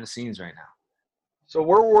on behind the scenes right now? So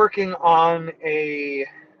we're working on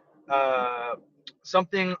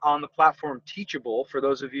something on the platform Teachable. For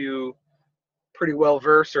those of you pretty well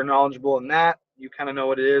versed or knowledgeable in that, you kind of know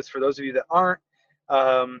what it is. For those of you that aren't,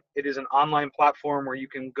 it is an online platform where you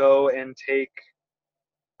can go and take,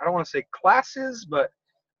 I don't want to say classes, but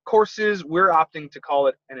courses. We're opting to call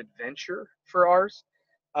it an adventure for ours.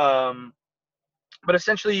 But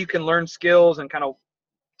essentially you can learn skills and kind of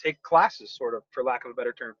take classes, sort of, for lack of a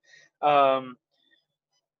better term.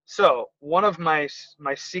 So one of my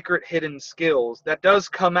secret hidden skills that does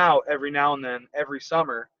come out every now and then, every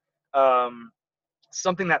summer,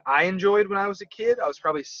 something that I enjoyed when I was a kid, I was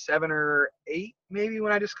probably 7 or 8 maybe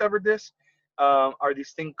when I discovered this, are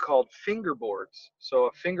these things called fingerboards. So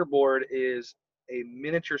a fingerboard is a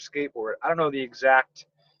miniature skateboard. I don't know the exact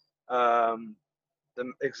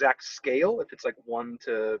scale, if it's like 1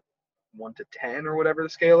 to 10 or whatever the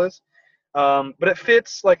scale is. But it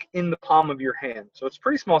fits like in the palm of your hand. So it's a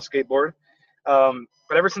pretty small skateboard.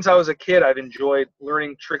 But ever since I was a kid, I've enjoyed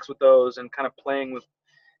learning tricks with those and kind of playing with,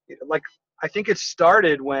 like, I think it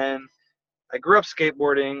started when I grew up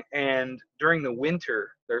skateboarding, and during the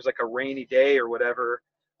winter, there's like a rainy day or whatever,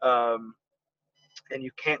 and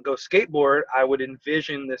you can't go skateboard, I would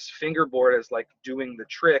envision this fingerboard as like doing the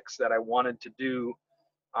tricks that I wanted to do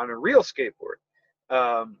on a real skateboard.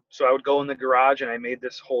 So I would go in the garage and I made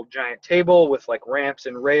this whole giant table with like ramps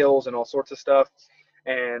and rails and all sorts of stuff.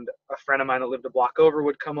 And a friend of mine that lived a block over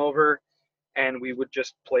would come over and we would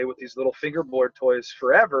just play with these little fingerboard toys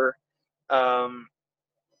forever. I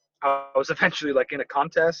was eventually like in a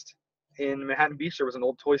contest in Manhattan Beach. There was an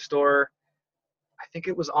old toy store. I think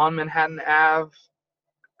it was on Manhattan Ave,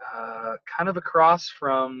 kind of across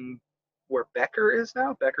from where Becker is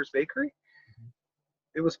now, Becker's Bakery.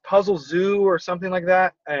 It was Puzzle Zoo or something like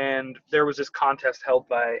that. And there was this contest held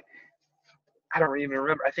by, I don't even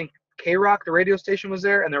remember. I think K-Rock, the radio station, was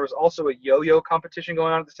there. And there was also a yo-yo competition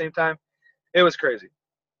going on at the same time. It was crazy.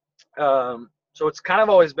 So it's kind of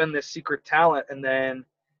always been this secret talent. And then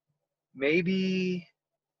maybe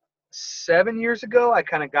 7 years ago, I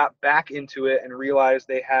kind of got back into it and realized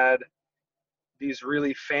they had these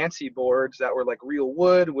really fancy boards that were like real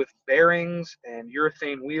wood with bearings and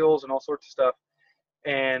urethane wheels and all sorts of stuff.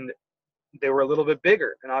 And they were a little bit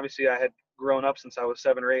bigger. And obviously I had grown up since I was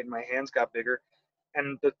 7 or 8 and my hands got bigger.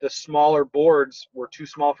 And the smaller boards were too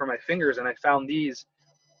small for my fingers. And I found these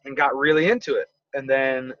and got really into it. And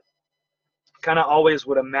then kind of always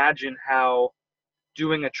would imagine how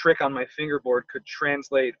doing a trick on my fingerboard could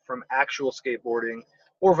translate from actual skateboarding,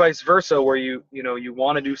 or vice versa, where you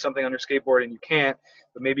want to do something on your skateboard and you can't,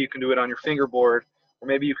 but maybe you can do it on your fingerboard, or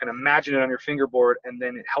maybe you can imagine it on your fingerboard and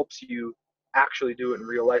then it helps you actually do it in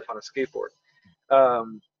real life on a skateboard.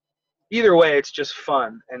 Either way, it's just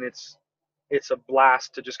fun, and it's a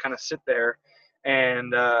blast to just kind of sit there.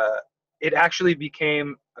 And it actually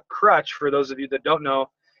became a crutch. For those of you that don't know,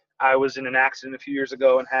 I was in an accident a few years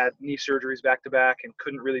ago and had knee surgeries back to back and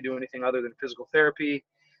couldn't really do anything other than physical therapy.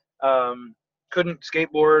 Couldn't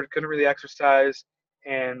skateboard, couldn't really exercise.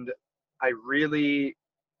 And I really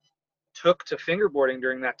took to fingerboarding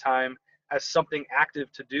during that time as something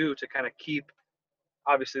active to do, to kind of keep,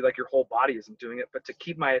 obviously like your whole body isn't doing it, but to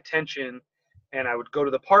keep my attention. And I would go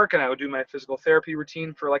to the park and I would do my physical therapy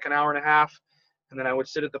routine for like an hour and a half. And then I would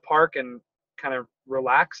sit at the park and kind of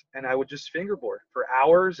relax, and I would just fingerboard for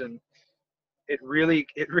hours. And it really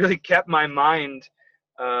kept my mind,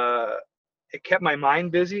 it kept my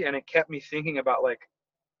mind busy, and it kept me thinking about like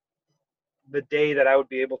the day that I would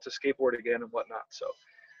be able to skateboard again and whatnot. So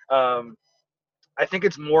I think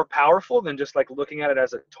it's more powerful than just like looking at it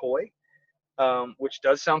as a toy, which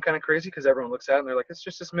does sound kind of crazy because everyone looks at it and they're like, it's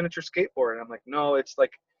just this miniature skateboard. And I'm like, no, it's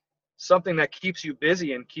like something that keeps you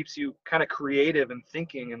busy and keeps you kind of creative and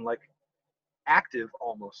thinking and like active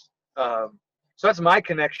almost. So that's my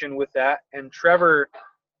connection with that. And Trevor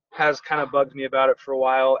has kind of bugged me about it for a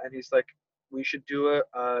while, and he's like, we should do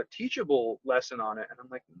a teachable lesson on it. And I'm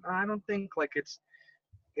like, I don't think like it's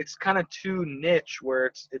kind of too niche where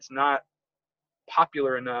it's not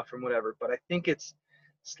popular enough and whatever. But I think it's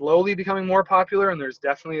slowly becoming more popular, and there's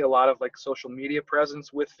definitely a lot of like social media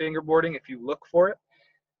presence with fingerboarding if you look for it.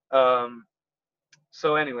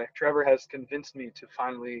 So anyway, Trevor has convinced me to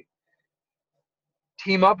finally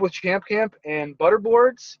team up with Champ Camp and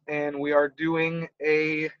Butterboards, and we are doing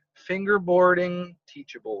a fingerboarding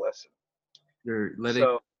teachable lesson. You're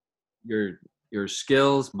letting your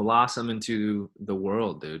skills blossom into the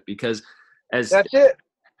world, dude. Because that's it.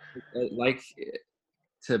 Like,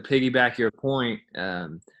 to piggyback your point,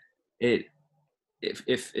 if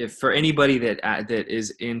for anybody that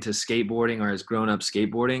is into skateboarding or has grown up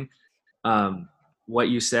skateboarding, what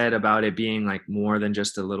you said about it being like more than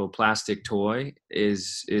just a little plastic toy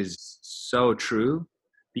is so true.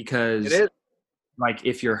 Because it is. Like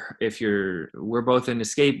we're both into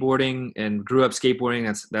skateboarding and grew up skateboarding.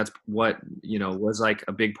 That's what, was like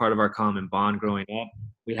a big part of our common bond growing up.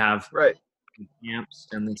 We have right camps,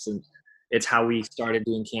 and it's how we started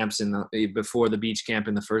doing camps before the beach camp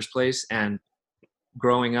in the first place. And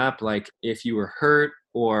growing up, like if you were hurt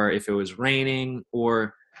or if it was raining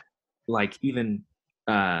or like even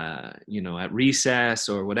at recess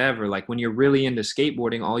or whatever, like when you're really into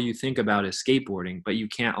skateboarding, all you think about is skateboarding, but you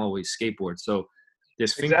can't always skateboard. So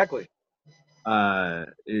this exactly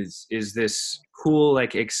is this cool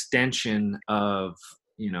like extension of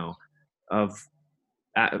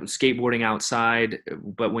skateboarding outside,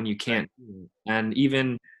 but when you can't. And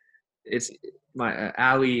even it's my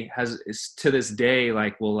Allie is to this day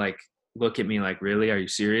like will like look at me like, really, are you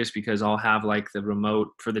serious? Because I'll have like the remote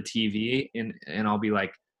for the TV and I'll be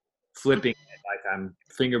like flipping it like I'm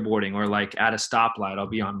fingerboarding, or like at a stoplight I'll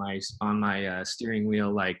be on my steering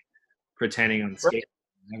wheel like pretending I'm skating.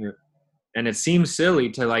 Right. And it seems silly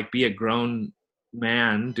to like be a grown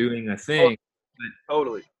man doing a thing,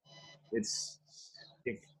 totally. It's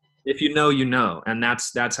if you know, you know. And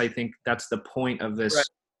that's I think that's the point of Right. this,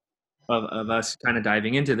 of us kind of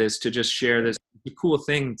diving into this, to just share this the cool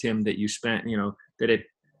thing, Tim, that you spent, that it,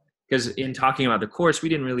 because in talking about the course, we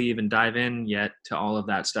didn't really even dive in yet to all of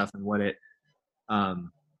that stuff and what it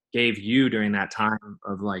gave you during that time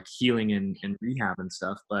of like healing and rehab and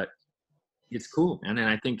stuff. But it's cool, man. And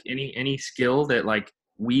I think any skill that like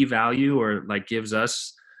we value or like gives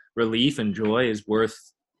us relief and joy is worth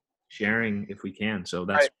sharing if we can. So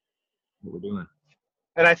that's Right. what we're doing.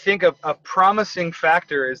 And I think a promising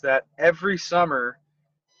factor is that every summer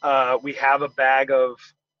we have a bag of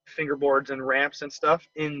fingerboards and ramps and stuff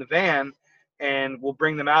in the van, and we'll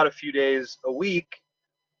bring them out a few days a week.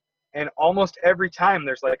 And almost every time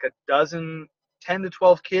there's like a dozen, 10 to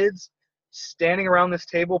 12 kids standing around this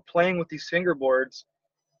table playing with these fingerboards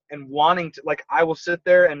and wanting to, like, I will sit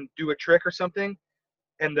there and do a trick or something,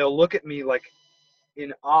 and they'll look at me like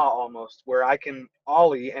in awe almost, where I can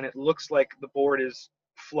ollie and it looks like the board is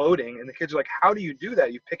floating. And the kids are like, how do you do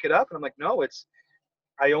that? You pick it up? And I'm like, no,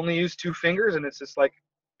 I only use 2 fingers, and it's this like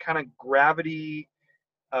kind of gravity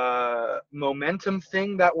momentum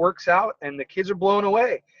thing that works out, and the kids are blown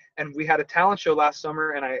away. And we had a talent show last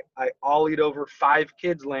summer, and I ollied over 5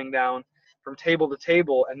 kids laying down from table to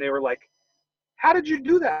table, and they were like, how did you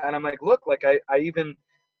do that? And I'm like, look, like I even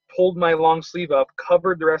pulled my long sleeve up,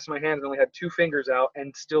 covered the rest of my hands, and only had 2 fingers out,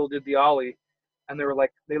 and still did the ollie. And they were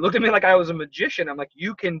like, they looked at me like I was a magician. I'm like,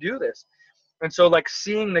 you can do this. And so like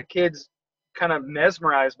seeing the kids kind of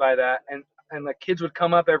mesmerized by that, and the kids would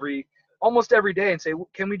come up almost every day and say,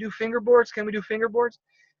 can we do fingerboards? Can we do fingerboards?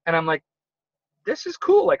 And I'm like, this is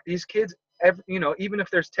cool. Like these kids, even if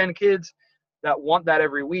there's 10 kids that want that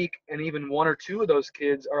every week, and even 1 or 2 of those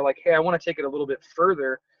kids are like, hey, I want to take it a little bit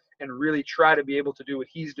further and really try to be able to do what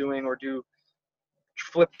he's doing, or do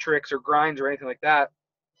flip tricks or grinds or anything like that.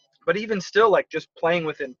 But even still, like just playing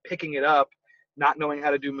with it and picking it up, not knowing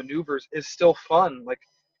how to do maneuvers is still fun. Like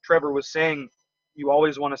Trevor was saying, you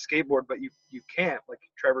always want to skateboard, but you can't. Like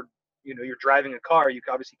Trevor, you're driving a car, you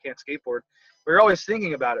obviously can't skateboard, but you're always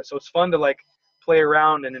thinking about it. So it's fun to like play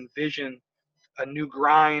around and envision a new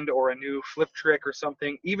grind or a new flip trick or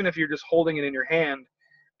something, even if you're just holding it in your hand,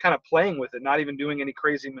 kind of playing with it, not even doing any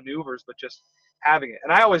crazy maneuvers, but just having it.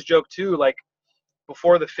 And I always joke too, like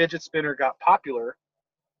before the fidget spinner got popular,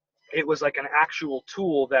 it was like an actual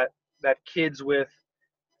tool that kids with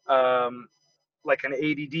like an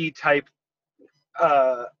ADD type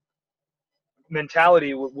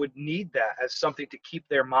mentality would need that as something to keep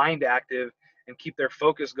their mind active and keep their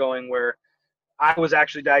focus going. Where I was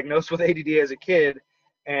actually diagnosed with ADD as a kid,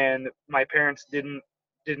 and my parents didn't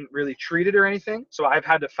really treat it or anything. So I've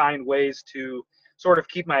had to find ways to sort of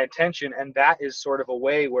keep my attention, and that is sort of a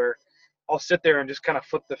way where I'll sit there and just kind of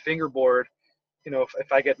flip the fingerboard,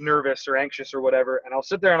 if I get nervous or anxious or whatever, and I'll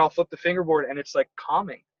sit there and I'll flip the fingerboard, and it's like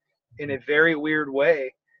calming in a very weird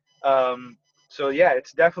way. So yeah,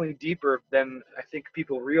 it's definitely deeper than I think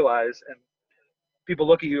people realize. And people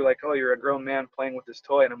look at you like, oh, you're a grown man playing with this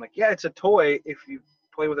toy. And I'm like, yeah, it's a toy if you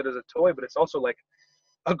play with it as a toy, but it's also like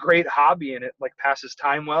a great hobby, and it like passes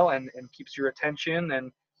time well and keeps your attention,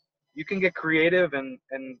 and you can get creative, and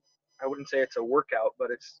I wouldn't say it's a workout, but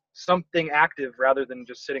it's something active rather than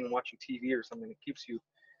just sitting and watching TV or something. It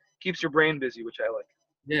keeps your brain busy, which I like.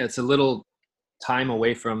 Yeah, it's a little time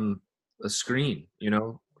away from a screen,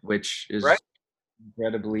 which is right?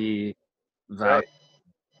 incredibly valuable,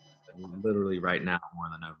 literally right now more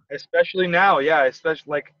than ever. Especially now, yeah, especially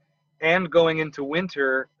like, and going into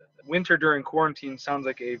winter during quarantine sounds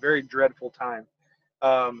like a very dreadful time.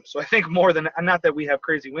 So I think more than, not that we have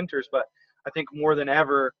crazy winters, but I think more than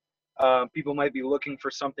ever, people might be looking for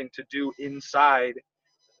something to do inside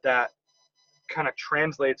that kind of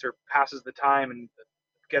translates or passes the time and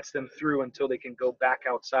gets them through until they can go back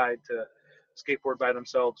outside to skateboard by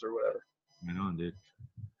themselves or whatever. Right on, dude.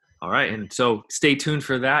 All right, and so stay tuned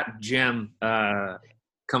for that gem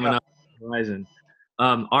coming up on the horizon.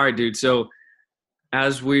 All right, dude. So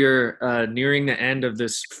as we're nearing the end of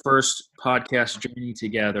this first podcast journey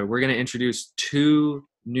together, we're going to introduce 2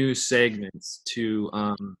 new segments to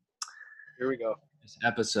Here we go. this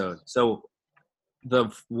episode. So the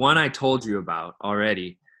one I told you about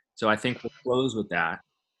already, so I think we'll close with that,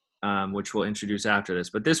 which we'll introduce after this.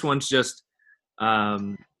 But this one's just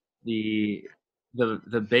the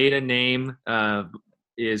beta name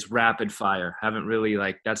is Rapid Fire. Haven't really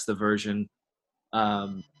that's the version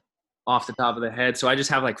off the top of the head. So I just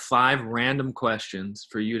have 5 random questions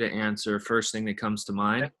for you to answer first thing that comes to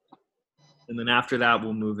mind. Okay. And then after that,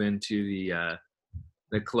 we'll move into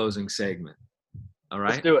the closing segment. All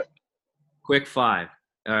right? Let's do it. Quick 5.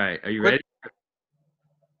 All right. Are you ready?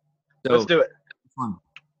 So, Let's do it.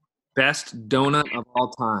 best donut of all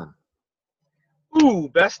time. Ooh,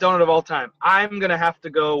 best donut of all time. I'm gonna have to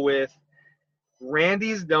go with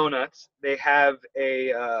Randy's Donuts. They have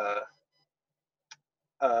a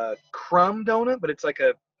crumb donut, but it's like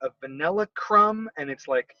a vanilla crumb, and it's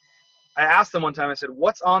like, I asked them one time, I said,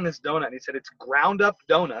 what's on this donut? And he said, it's ground up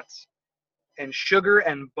donuts and sugar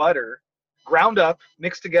and butter, ground up,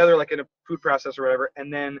 mixed together like in a food processor or whatever,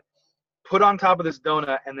 and then put on top of this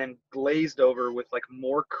donut and then glazed over with like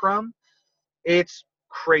more crumb. It's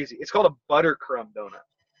crazy. It's called a butter crumb donut.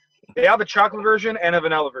 They have a chocolate version and a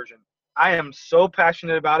vanilla version. I am so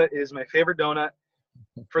passionate about it. It is my favorite donut.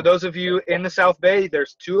 For those of you in the South Bay,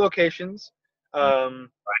 there's 2 locations.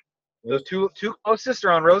 Those two closest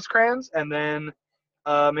are on Rosecrans and then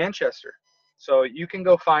Manchester. So you can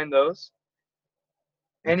go find those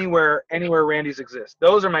anywhere Randy's exists.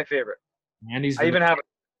 Those are my favorite. Randy's. I even have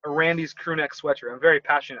a Randy's crew neck sweatshirt. I'm very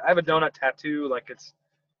passionate. I have a donut tattoo. Like it's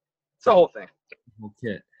the whole thing.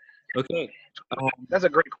 Kit. Okay. That's a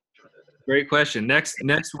Great question. Next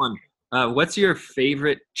one. What's your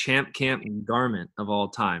favorite Champ Camp garment of all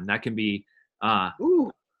time? That can be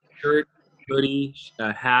shirt, hoodie,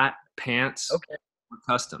 hat, pants, okay, or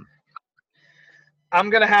custom. I'm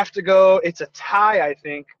going to have to go, it's a tie, I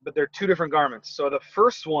think, but they're 2 different garments. So the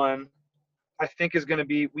first one, I think, is going to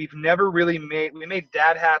be, we made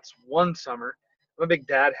dad hats one summer. I'm a big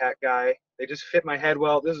dad hat guy. They just fit my head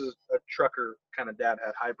well. This is a trucker kind of dad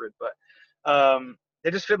hat hybrid, but they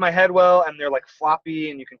just fit my head well, and they're like floppy,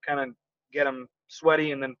 and you can kind of get them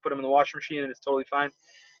sweaty and then put them in the washing machine, and it's totally fine.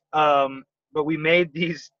 But we made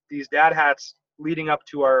these dad hats leading up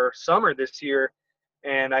to our summer this year,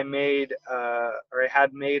 and I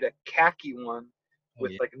had made a khaki one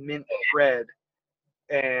with like mint thread,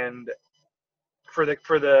 and for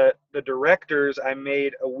the directors, I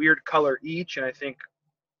made a weird color each, and I think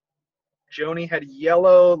Joni had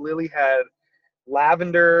yellow, Lily had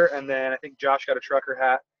lavender, and then I think Josh got a trucker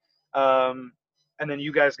hat, and then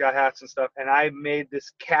you guys got hats and stuff, and I made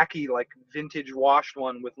this khaki like vintage washed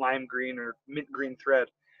one with lime green or mint green thread,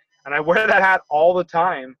 and I wear that hat all the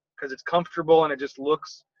time because it's comfortable and it just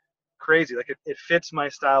looks crazy. Like it fits my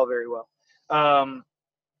style very well.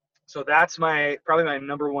 So that's probably my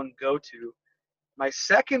number one go-to. My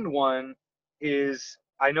second one is,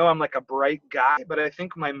 I know I'm like a bright guy, but I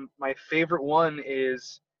think my favorite one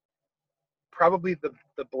is probably the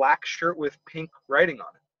black shirt with pink writing on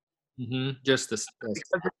it. Mm-hmm. Just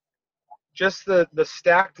the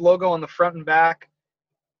stacked logo on the front and back,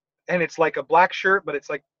 and it's like a black shirt, but it's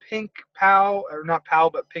like pink POW, or not POW,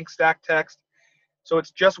 but pink stack text. So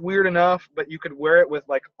it's just weird enough, but you could wear it with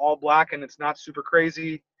like all black, and it's not super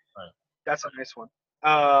crazy. Right. That's a nice one.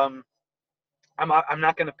 I'm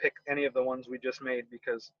not going to pick any of the ones we just made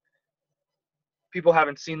because people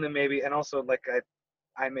haven't seen them maybe, and also like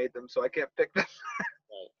I made them, so I can't pick them.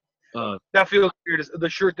 That feels weird. The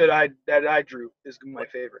shirt that I drew is my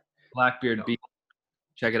favorite. Blackbeard Beach.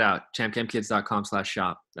 Check it out.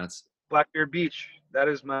 champcampkids.com/shop. That's Blackbeard Beach. That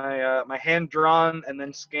is my my hand drawn and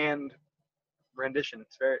then scanned rendition.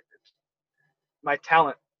 It's my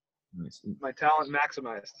talent. nice. My talent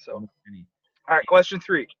maximized. So, all right, question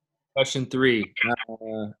 3. Question 3.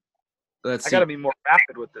 Let's see. I got to be more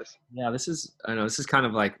rapid with this. Yeah, this is kind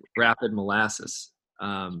of like rapid molasses.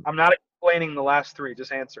 I'm not explaining the last 3,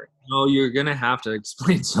 just answering. No, you're gonna have to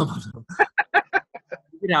explain some of them.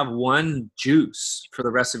 You could have one juice for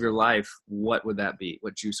the rest of your life. What would that be?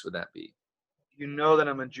 What juice would that be? You know that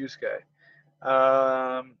I'm a juice guy.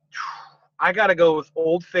 I got to go with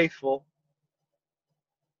Old Faithful.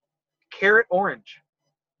 Carrot Orange.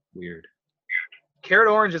 Weird. Carrot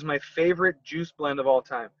Orange is my favorite juice blend of all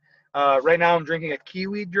time. Right now I'm drinking a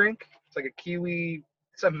kiwi drink. It's like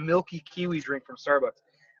it's a milky kiwi drink from Starbucks.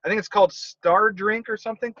 I think it's called Star Drink or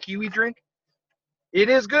something, kiwi drink. It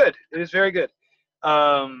is good. It is very good.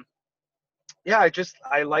 Yeah,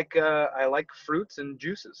 I like fruits and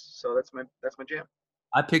juices, so that's my jam.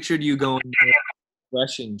 I pictured you going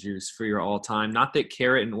refreshing juice for your all time. Not that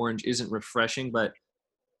carrot and orange isn't refreshing, but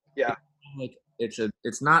yeah,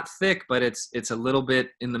 it's not thick, but it's a little bit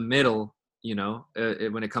in the middle,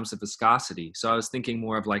 when it comes to viscosity. So I was thinking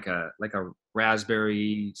more of like a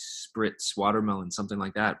raspberry spritz watermelon, something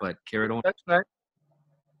like that, but carrot orange. That's nice.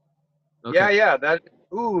 Okay. Yeah, that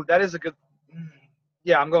is a good.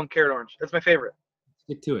 Yeah, I'm going carrot orange. That's my favorite.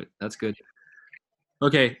 Stick to it. That's good.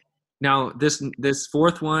 Okay, now this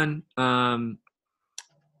fourth one,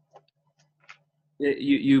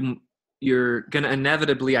 you're gonna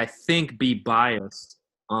inevitably, I think, be biased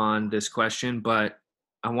on this question, but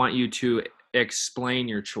I want you to explain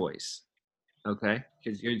your choice. Okay,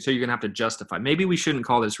 so you're gonna have to justify. Maybe we shouldn't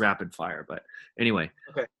call this rapid fire, but anyway.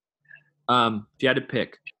 Okay. If you had to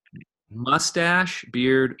pick mustache,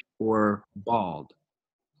 beard, or bald,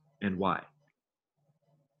 and why?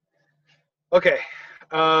 Okay.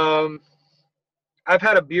 I've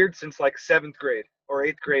had a beard since like 7th grade or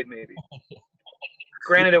 8th grade, maybe.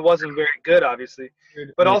 Granted, it wasn't very good, obviously,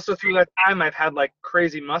 but also through that time, I've had like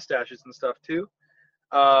crazy mustaches and stuff too.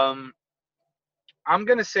 Um, I'm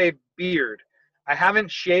gonna say beard. I haven't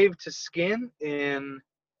shaved to skin in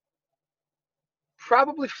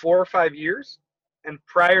probably 4 or 5 years, and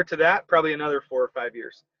prior to that, probably another 4 or 5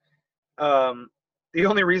 years. Um, the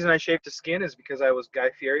only reason I shaved to skin is because I was Guy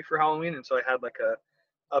Fieri for Halloween, and so I had like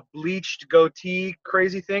a bleached goatee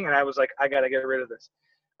crazy thing, and I was like, I gotta get rid of this.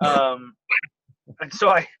 Um, and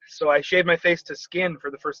so I shaved my face to skin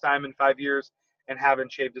for the first time in 5 years, and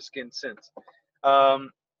haven't shaved to skin since.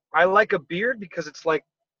 Um, I like a beard because it's like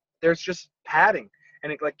there's just padding,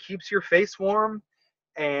 and it like keeps your face warm,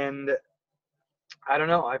 and I don't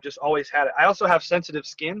know. I've just always had it. I also have sensitive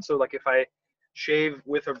skin, so like if I shave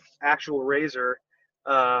with an actual razor,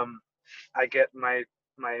 um, I get my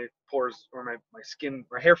pores or my skin,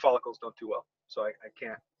 my hair follicles don't do well, so I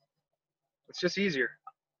can't. It's just easier.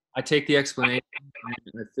 I take the explanation.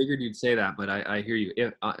 I figured you'd say that, but I hear you.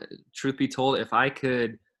 If truth be told, if I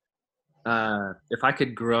could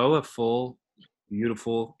grow a full,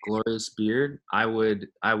 beautiful, glorious beard, I would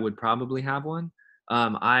probably have one.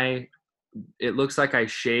 I It looks like I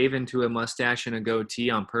shave into a mustache and a goatee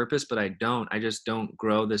on purpose, but I don't. I just don't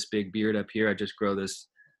grow this big beard up here. I just grow this,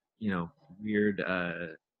 weird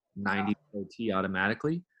 90 goatee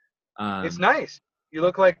automatically. It's Um, nice. You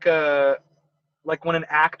look like when an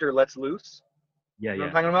actor lets loose. yeah, You know what yeah.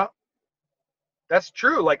 I'm talking about? That's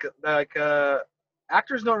true. Like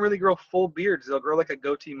actors don't really grow full beards. They'll grow like a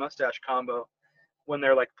goatee mustache combo when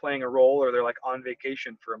they're like playing a role or they're like on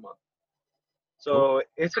vacation for a month. Cool. So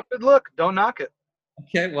it's a good look. Don't knock it.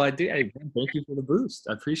 Okay, well, I do. Thank you for the boost.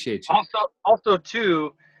 I appreciate you. Also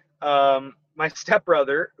too, my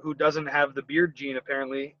stepbrother, who doesn't have the beard gene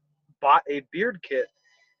apparently, bought a beard kit,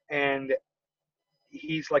 and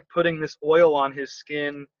he's like putting this oil on his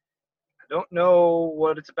skin. I don't know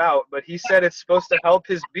what it's about, but he said it's supposed to help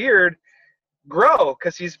his beard grow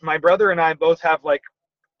because my brother and I both have like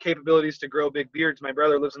capabilities to grow big beards. My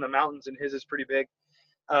brother lives in the mountains and his is pretty big.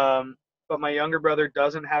 Um, but my younger brother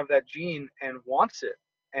doesn't have that gene and wants it,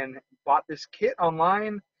 and bought this kit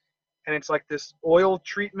online, and it's like this oil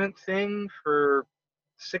treatment thing for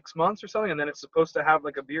 6 months or something, and then it's supposed to have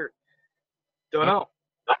like a beard. Don't Oh,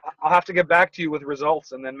 know. I'll have to get back to you with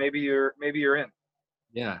results, and then maybe you're in.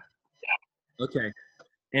 yeah. Okay.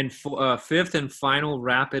 And fifth and final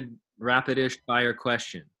rapidish fire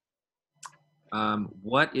question.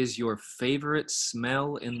 What is your favorite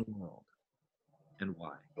smell in the world, and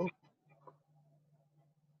why? Ooh.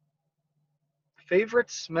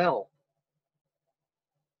 Favorite smell.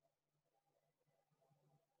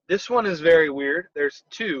 This one is very weird. There's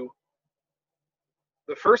two.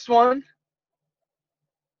 The first one,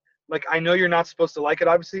 like I know you're not supposed to like it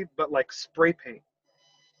obviously, but like spray paint.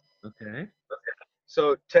 Okay.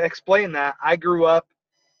 So to explain that, I grew up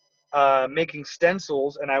making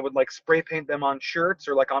stencils, and I would like spray paint them on shirts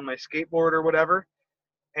or like on my skateboard or whatever.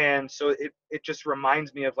 And so it just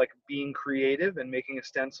reminds me of like being creative and making a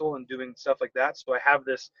stencil and doing stuff like that. So I have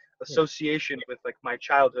this association with like my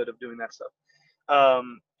childhood of doing that stuff.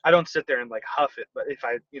 I don't sit there and like huff it, but if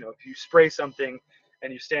you spray something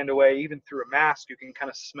and you stand away, even through a mask, you can kind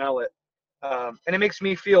of smell it. And it makes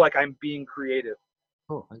me feel like I'm being creative,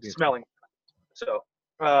 Oh, I get smelling. So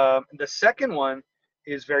the second one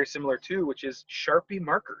is very similar too, which is Sharpie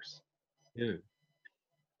markers. you. Dude,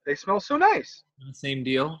 They smell so nice. same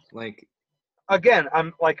deal. Like, Again,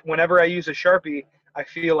 I'm like whenever I use a Sharpie, I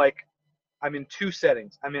feel like I'm in two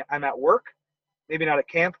settings. I'm at work, maybe not at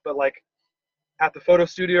camp, but like at the photo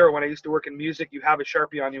studio or when I used to work in music, you have a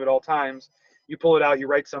Sharpie on you at all times. You pull it out, you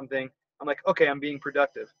write something. I'm like, okay, I'm being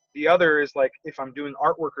productive. The other is like if I'm doing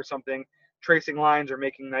artwork or something, tracing lines or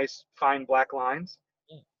making nice fine black lines,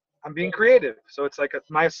 I'm being creative. So it's like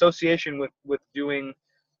my association with doing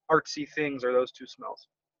artsy things are those two smells.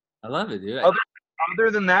 I love it, dude.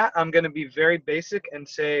 Other than that, I'm gonna be very basic and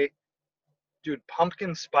say, dude,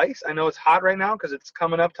 pumpkin spice. I know it's hot right now because it's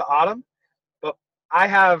coming up to autumn, but I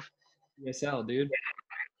have ESL, dude.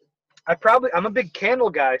 I'm a big candle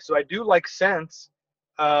guy, so I do like scents.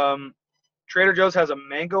 Um, Trader Joe's has a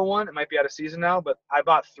mango one. It might be out of season now, but I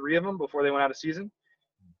bought 3 of them before they went out of season.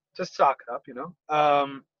 Just stock it up,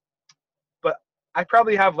 But I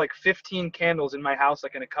probably have like 15 candles in my house,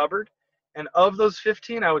 like in a cupboard. And of those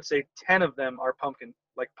 15, I would say 10 of them are pumpkin,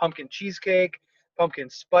 like pumpkin cheesecake, pumpkin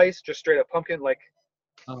spice, just straight up pumpkin. Like,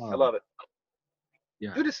 I Oh, love it.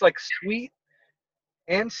 Yeah. Dude, it's like sweet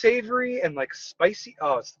and savory and like spicy.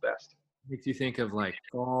 Oh, it's the best. Makes you think of like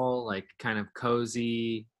fall, like kind of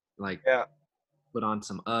cozy, like Yeah. put on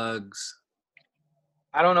some Uggs.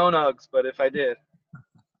 I don't own Uggs, but if I did,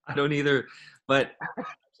 I don't either, but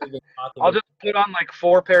I'll just put on like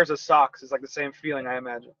 4 pairs of socks. It's like the same feeling, I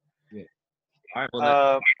imagine. yeah. All right.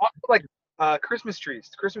 Well, Also like Christmas trees.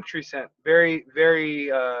 Christmas tree scent. Very, very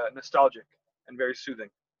nostalgic and very soothing.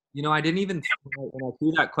 I didn't even when I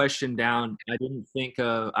threw that question down, I didn't think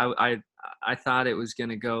of I thought it was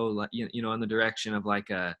gonna go like in the direction of like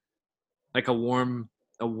a warm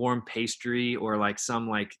pastry or like some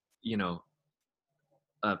like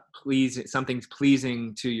something's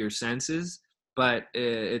pleasing to your senses, but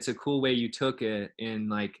it's a cool way you took it in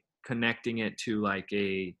like connecting it to like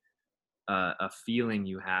a feeling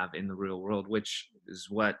you have in the real world, which is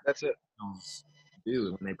what That's it. films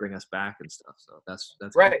do when they bring us back and stuff. So that's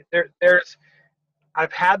Right. There's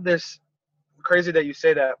I've had this, crazy that you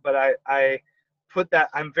say that, but I put that,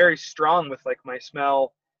 I'm very strong with like my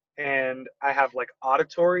smell, and I have like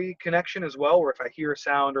auditory connection as well, where if I hear a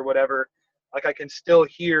sound or whatever, like I can still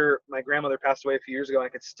hear, my grandmother passed away a few years ago, and I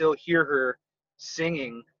could still hear her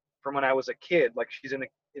singing from when I was a kid. Like she's in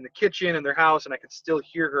the kitchen in their house, and I could still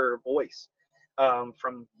hear her voice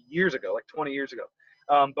from years ago, like 20 years ago.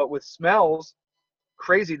 But with smells,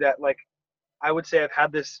 crazy that like I would say I've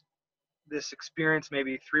had this experience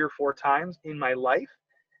maybe 3 or 4 times in my life,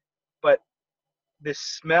 but this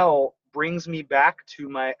smell brings me back to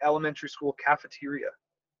my elementary school cafeteria.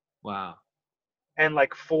 Wow. And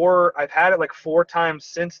like I've had it like 4 times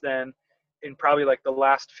since then, in probably like the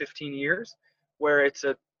last 15 years, where it's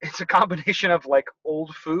a combination of like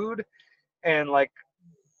old food and like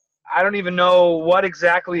I don't even know what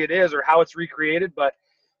exactly it is or how it's recreated, but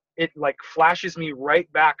it like flashes me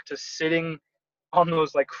right back to sitting on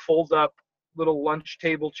those like fold up little lunch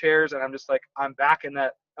table chairs, and I'm just like, I'm back in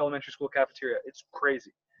that elementary school cafeteria. It's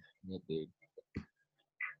crazy. Yeah, dude.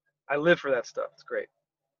 I live for that stuff. It's great.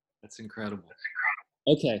 That's incredible.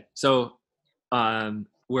 Okay, so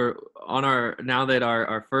we're on now that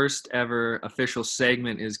our first ever official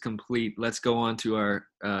segment is complete. Let's go on to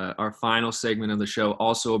our final segment of the show,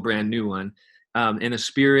 also a brand new one. In a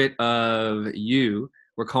spirit of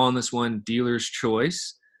we're calling this one Dealer's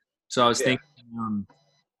Choice. So I was thinking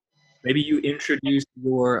maybe you introduce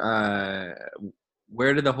where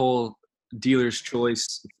did the whole Dealer's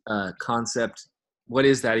Choice concept, what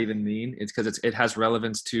does that even mean? It's because it has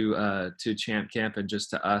relevance to Champ Camp and just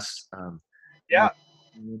to us.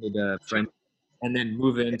 Friend, and then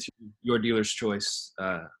move into your Dealer's Choice.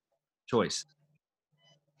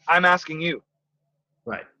 I'm asking you.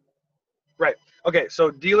 Right. Okay,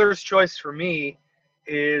 so Dealer's Choice for me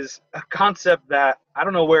is a concept that I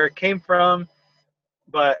don't know where it came from,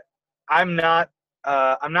 but I'm not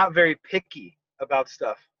very picky about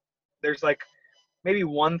stuff. There's like maybe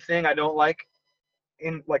one thing I don't like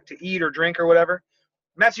in like to eat or drink or whatever.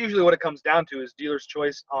 And that's usually what it comes down to, is Dealer's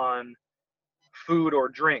Choice on food or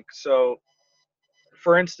drink. So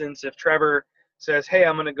for instance, if Trevor says, "Hey,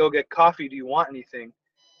 I'm going to go get coffee. Do you want anything?"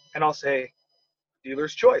 And I'll say,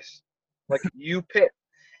 Dealer's Choice. Like you pick.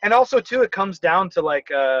 And also too, it comes down to like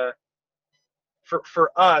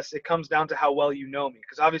for us, it comes down to how well you know me,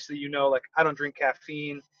 because obviously like I don't drink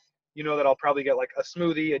caffeine. You know that I'll probably get like a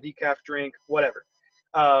smoothie, a decaf drink, whatever.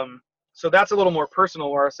 So that's a little more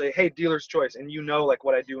personal, where I say, "Hey, Dealer's Choice," and you know like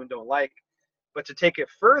what I do and don't like. But to take it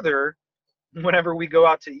further, whenever we go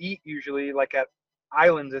out to eat, usually like at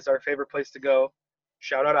Islands is our favorite place to go.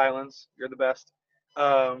 Shout out Islands, you're the best.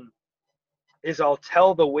 Is I'll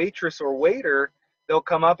tell the waitress or waiter, they'll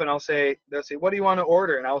come up and they'll say, "What do you want to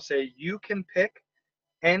order?" And I'll say, "You can pick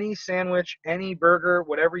any sandwich, any burger,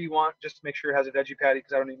 whatever you want. Just make sure it has a veggie patty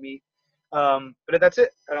because I don't eat meat. But that's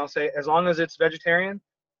it." And I'll say, as long as it's vegetarian,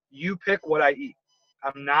 you pick what I eat.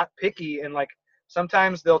 I'm not picky. And like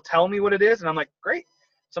sometimes they'll tell me what it is, and I'm like, great.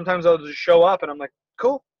 Sometimes they'll just show up, and I'm like,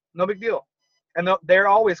 cool, no big deal. And they're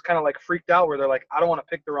always kind of like freaked out, where they're like, I don't want to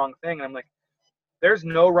pick the wrong thing. And I'm like, there's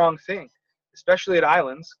no wrong thing, especially at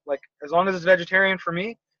Islands. Like as long as it's vegetarian for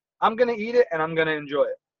me, I'm gonna eat it and I'm gonna enjoy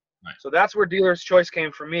it. Right. So that's where Dealer's Choice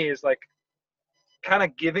came for me, is like kind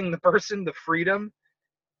of giving the person the freedom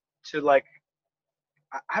to like,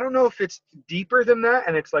 I don't know if it's deeper than that,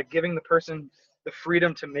 and it's like giving the person the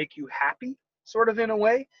freedom to make you happy, sort of in a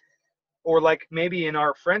way. Or like maybe in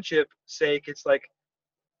our friendship sake, it's like,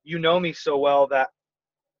 you know me so well that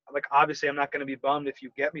like obviously I'm not going to be bummed if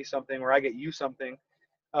you get me something or I get you something.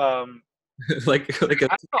 like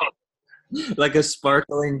a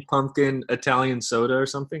sparkling pumpkin Italian soda or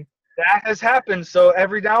something. That has happened. So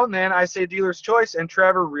every now and then I say Dealer's Choice, and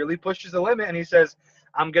Trevor really pushes the limit, and he says,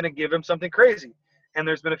 I'm gonna give him something crazy. And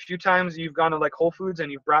there's been a few times you've gone to like Whole Foods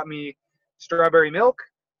and you've brought me strawberry milk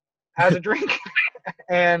as a drink.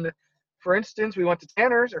 And for instance, we went to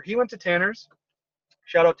Tanner's, or he went to Tanner's.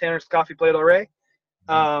 Shout out Tanner's Coffee Play Del Rey.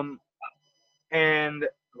 And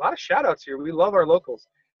a lot of shout outs here. We love our locals.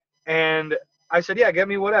 And I said, yeah, get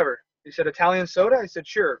me whatever. He said, Italian soda? I said,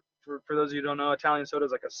 sure. For those of you who don't know, Italian soda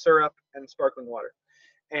is like a syrup and sparkling water.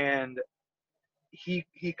 And he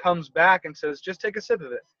comes back and says, just take a sip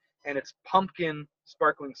of it. And it's pumpkin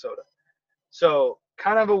sparkling soda. So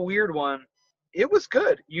kind of a weird one. It was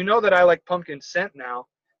good. You know that I like pumpkin scent now.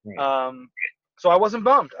 Right. So I wasn't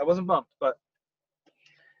bummed. But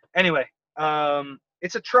anyway,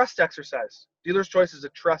 it's a trust exercise. Dealer's choice is a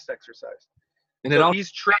trust exercise. And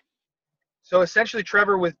so essentially,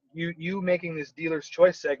 Trevor, with you making this dealer's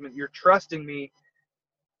choice segment, you're trusting me,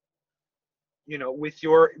 with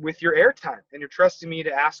your airtime, and you're trusting me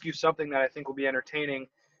to ask you something that I think will be entertaining,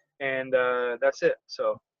 and that's it. So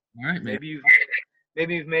all right, man.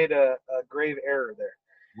 Maybe you've made a grave error there.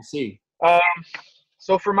 We'll see.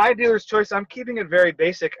 So for my dealer's choice, I'm keeping it very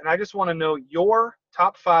basic, and I just want to know your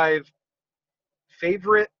top 5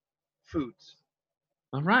 favorite foods.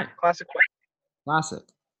 All right. Classic question.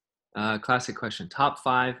 Classic question. Top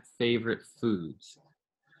 5 favorite foods.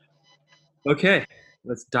 Okay,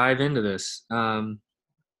 let's dive into this. In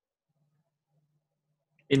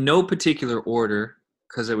no particular order,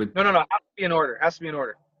 because it would. No. It has to be in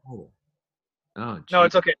order. Oh. No,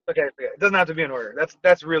 it's okay. It doesn't have to be in order.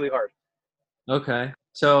 That's really hard. Okay,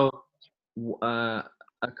 so a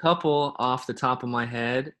couple off the top of my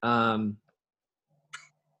head. Funny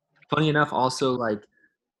enough, also like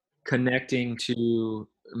connecting to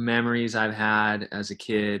memories I've had as a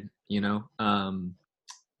kid, they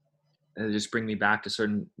just bring me back to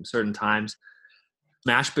certain times.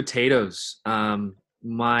 Mashed potatoes.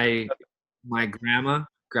 My grandma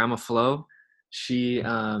Flo, she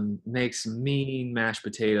makes mean mashed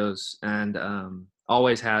potatoes, and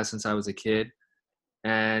always has since I was a kid,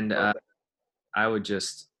 and I would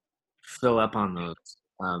just fill up on those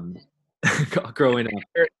growing up.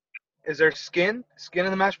 Is there skin in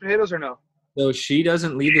the mashed potatoes or no? So she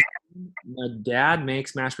doesn't leave the skin. My dad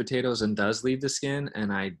makes mashed potatoes and does leave the skin,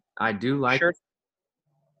 and I do like. Sure.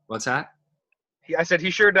 What's that? I said he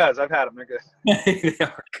sure does. I've had them. They're good. They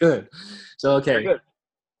are good. So okay. They're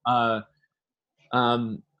good.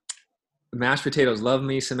 Mashed potatoes. Love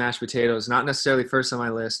me some mashed potatoes. Not necessarily first on my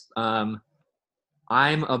list. I'm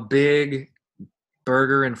a big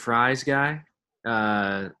burger and fries guy.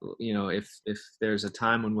 If there's a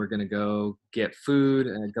time when we're going to go get food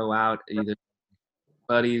and go out, either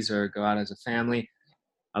buddies or go out as a family,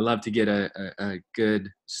 I love to get a good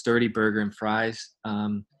sturdy burger and fries.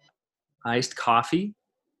 Iced coffee.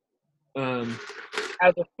 As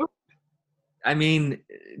a food? I mean,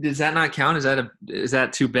 does that not count? Is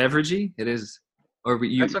that too beveragey? It is.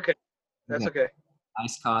 That's okay. That's okay.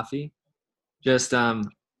 Iced coffee. Just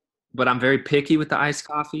but I'm very picky with the iced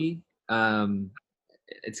coffee.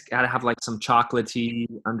 It's got to have like some chocolatey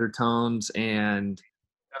undertones and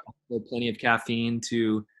plenty of caffeine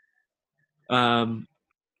to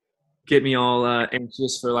get me all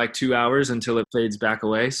anxious for like 2 hours until it fades back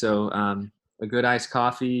away. So a good iced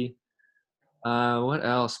coffee. What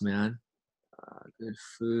else, man? Good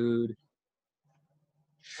food.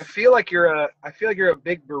 I feel like you're a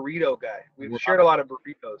big burrito guy. We've shared a lot of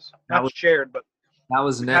burritos. Not shared, but that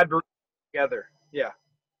was we've had burritos together. Yeah.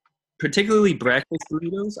 Particularly breakfast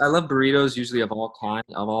burritos. I love burritos usually of all kinds,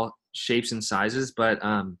 of all shapes and sizes, but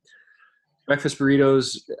breakfast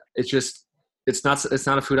burritos, it's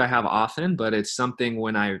not a food I have often, but it's something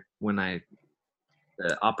when the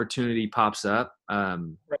opportunity pops up,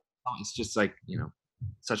 it's just like,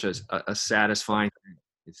 such a satisfying thing.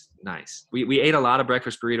 It's nice. We ate a lot of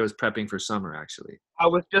breakfast burritos prepping for summer, actually. I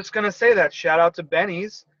was just going to say that. Shout out to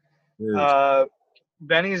Benny's.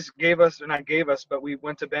 Benny's not gave us, but we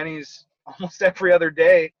went to Benny's almost every other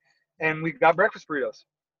day, and we got breakfast burritos.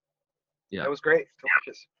 Yeah. That was great.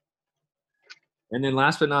 Delicious. And then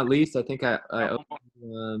last but not least, I think I owe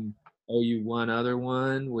you one other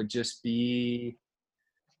one, would just be,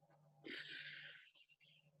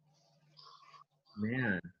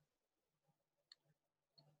 man,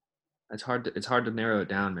 it's hard to narrow it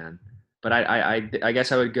down, man. But I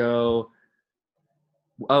guess I would go,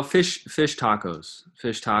 fish tacos.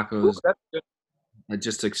 Ooh, that's good.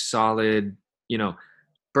 Just a solid,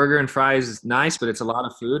 burger and fries is nice, but it's a lot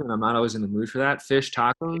of food, and I'm not always in the mood for that. Fish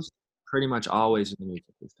tacos, pretty much always in the mood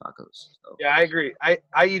for fish tacos. So. Yeah, I agree. I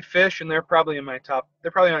eat fish, and they're probably in my top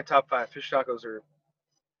 5. Fish tacos are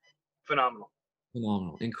phenomenal.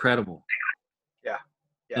 Incredible. Yeah,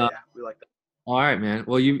 we like that. All right, man.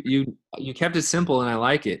 Well, you kept it simple, and I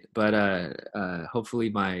like it. But hopefully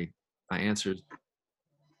my answers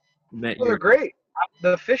met Well, they're your. great.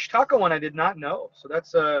 The fish taco one I did not know, so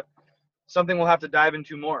that's something we'll have to dive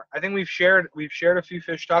into more. I think we've shared a few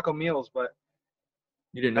fish taco meals, but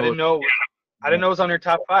You didn't I know. didn't know I didn't know it was on your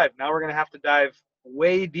top five. Now we're gonna have to dive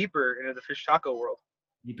way deeper into the fish taco world.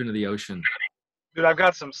 Deep into the ocean. Dude, I've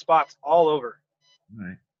got some spots all over. All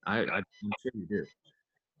right. I'm sure you do.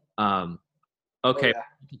 Oh Okay. yeah.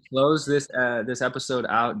 To close this episode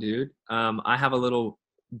out, dude. I have a little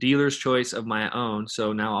dealer's choice of my own,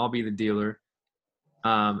 so now I'll be the dealer.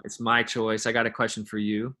 It's my choice. I got a question for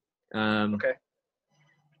you. Um, Okay.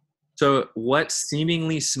 so, what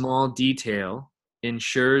seemingly small detail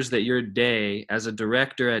ensures that your day as a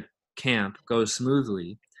director at camp goes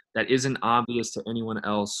smoothly that isn't obvious to anyone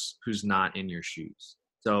else who's not in your shoes?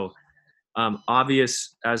 So,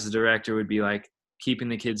 obvious as the director would be like keeping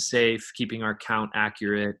the kids safe, keeping our count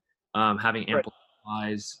accurate, having Right. ample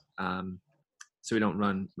supplies, so we don't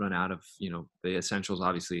run out of the essentials,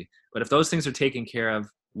 obviously. But if those things are taken care of,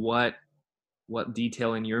 what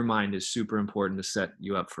detail in your mind is super important to set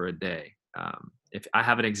you up for a day? If I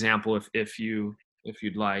have an example, if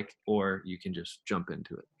you'd like, or you can just jump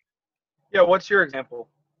into it. Yeah. What's your example?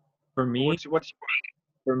 For me, What's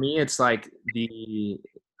it's like the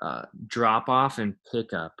drop off and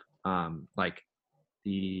pickup, like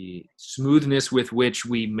the smoothness with which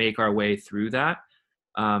we make our way through that.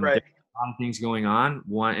 right? There's a lot of things going on.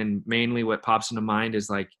 One, and mainly what pops into mind is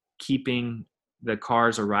like keeping the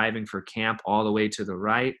cars arriving for camp all the way to the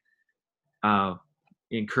right, uh,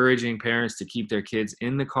 encouraging parents to keep their kids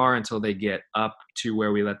in the car until they get up to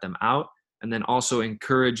where we let them out, and then also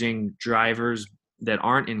encouraging drivers that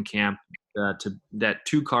aren't in camp that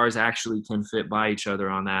two cars actually can fit by each other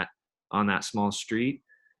on that small street.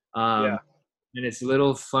 Yeah. And it's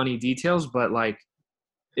little funny details, but like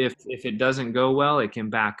if it doesn't go well, it can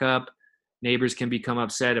back up. Neighbors can become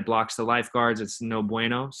upset. It blocks the lifeguards. It's no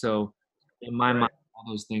bueno. So in my mind, Right. all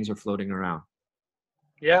those things are floating around.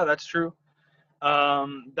 Yeah, that's true.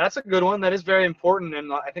 That's a good one. That is very important,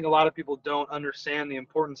 and I think a lot of people don't understand the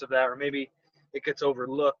importance of that, or maybe it gets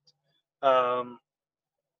overlooked. Um,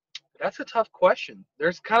 that's a tough question.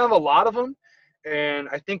 There's kind of a lot of them, and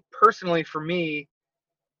I think personally for me,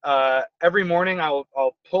 every morning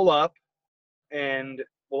I'll pull up and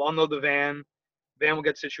we'll unload the van. Van will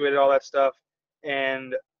get situated, all that stuff,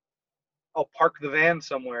 and I'll park the van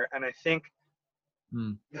somewhere. And I think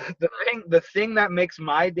Mm. the thing that makes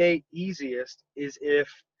my day easiest is if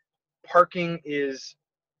parking is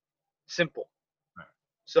simple. Right.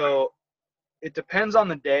 So it depends on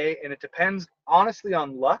the day, and it depends honestly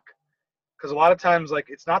on luck, because a lot of times like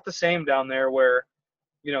it's not the same down there where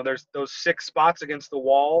there's those 6 spots against the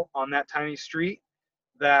wall on that tiny street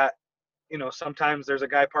that sometimes there's a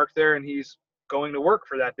guy parked there and he's going to work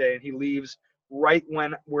for that day and he leaves right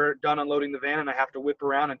when we're done unloading the van and I have to whip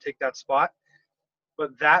around and take that spot.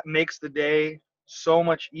 But that makes the day so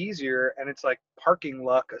much easier, and it's like parking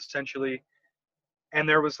luck essentially. And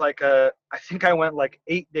there was like I think I went like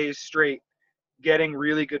 8 days straight getting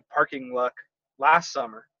really good parking luck last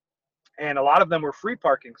summer, and a lot of them were free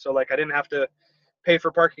parking, so like I didn't have to pay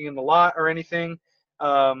for parking in the lot or anything.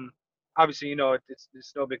 Obviously,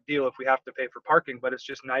 it's no big deal if we have to pay for parking, but it's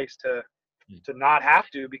just nice to not have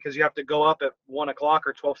to, because you have to go up at 1 o'clock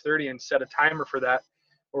or 12:30 and set a timer for that,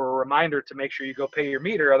 or a reminder to make sure you go pay your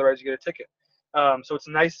meter, otherwise you get a ticket. So it's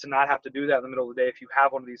nice to not have to do that in the middle of the day if you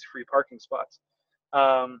have one of these free parking spots.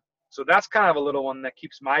 So that's kind of a little one that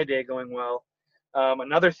keeps my day going well.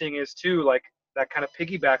 Another thing is too, like that kind of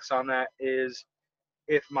piggybacks on that, is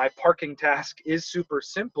if my parking task is super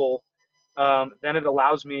simple, then it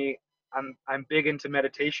allows me. I'm big into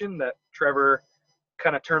meditation, that Trevor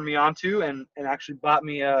kind of turned me on to, and actually bought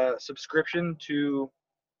me a subscription to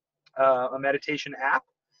a meditation app.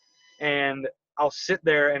 And I'll sit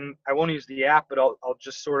there and I won't use the app, but I'll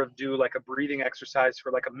just sort of do like a breathing exercise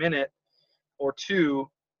for like a minute or two.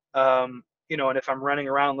 And if I'm running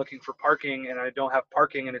around looking for parking and I don't have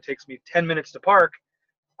parking and it takes me 10 minutes to park,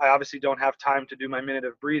 I obviously don't have time to do my minute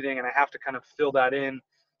of breathing, and I have to kind of fill that in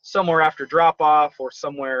somewhere after drop off or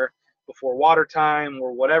somewhere before water time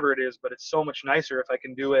or whatever it is. But it's so much nicer if I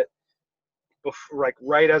can do it before, like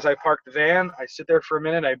right as I park the van. I sit there for a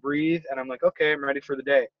minute, I breathe, and I'm like, okay, I'm ready for the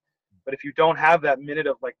day. But if you don't have that minute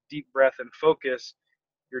of like deep breath and focus,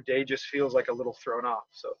 your day just feels like a little thrown off.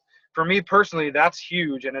 So for me personally, that's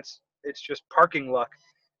huge, and it's just parking luck.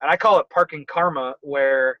 And I call it parking karma,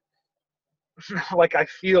 where like I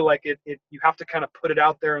feel like it you have to kind of put it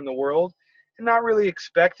out there in the world and not really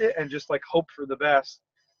expect it and just like hope for the best.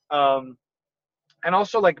 Um, and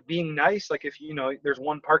also like being nice. Like if there's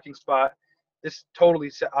one parking spot, this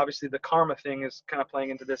totally obviously the karma thing is kind of playing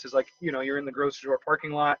into this. Is like you're in the grocery store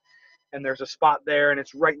parking lot, and there's a spot there, and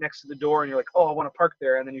it's right next to the door, and you're like, oh, I want to park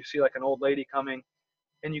there, and then you see like an old lady coming,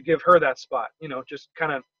 and you give her that spot. Just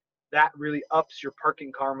kind of that really ups your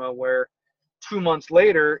parking karma. Where 2 months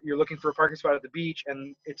later, you're looking for a parking spot at the beach,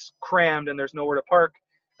 and it's crammed, and there's nowhere to park.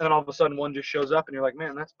 And then all of a sudden one just shows up and you're like,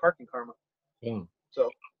 man, that's parking karma. Yeah. So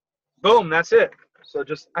boom, that's it. So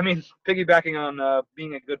just, piggybacking on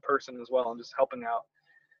being a good person as well, and just helping out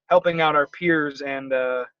our peers and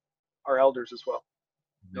our elders as well.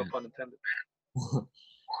 No pun intended.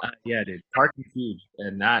 Yeah, dude. Parking's huge.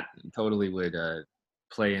 And that totally would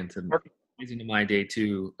play into my day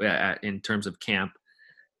too, in terms of camp.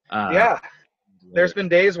 Yeah. There's been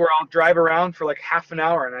days where I'll drive around for like half an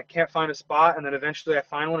hour and I can't find a spot, and then eventually I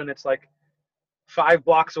find one and it's like 5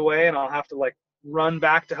 blocks away, and I'll have to like run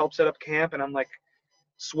back to help set up camp, and I'm like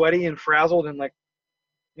sweaty and frazzled, and like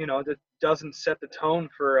that doesn't set the tone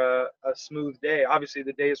for a smooth day. Obviously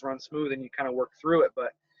the days run smooth and you kind of work through it,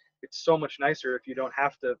 but it's so much nicer if you don't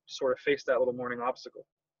have to sort of face that little morning obstacle.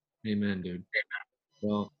 Amen, dude.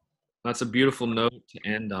 Well, that's a beautiful note to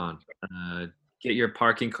end on. Get your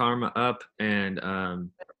parking karma up and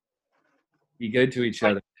be good to each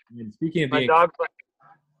other. And speaking of my dog's like,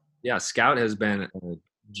 yeah, Scout has been a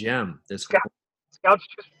gem. Scout's just,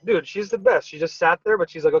 dude, she's the best. She just sat there, but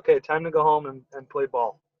she's like, okay, time to go home and play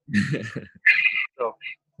ball. So,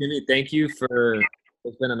 Timmy, thank you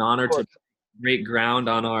it's been an honor to break ground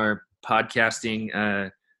on our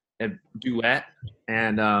podcasting duet.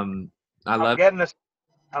 And I'm getting a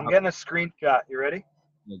screenshot. You ready?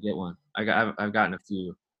 Yeah, get one. I've gotten a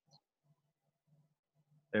few.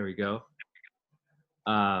 There we go.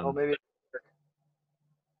 Maybe.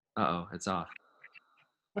 It's off.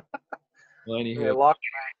 Well, anywho,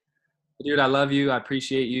 dude, I love you. I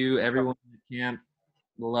appreciate you. Everyone at camp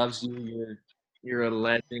loves you. You're a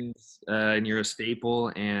legend, and you're a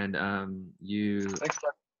staple. And Thanks,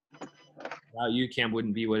 bud. Without you, camp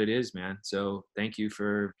wouldn't be what it is, man. So thank you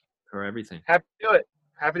for everything. Happy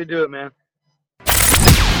to do it, man.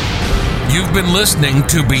 You've been listening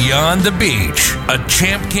to Beyond the Beach, a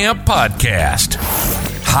Champ Camp podcast.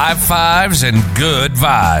 High fives and good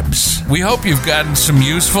vibes. We hope you've gotten some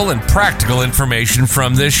useful and practical information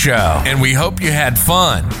from this show, and we hope you had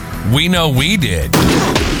fun. We know we did.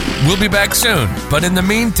 We'll be back soon, but in the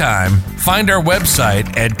meantime, find our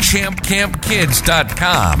website at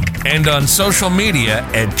champcampkids.com and on social media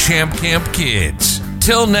at champcampkids.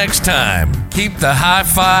 Till next time, keep the high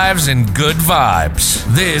fives and good vibes.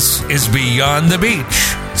 This is Beyond the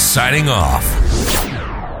Beach, signing off.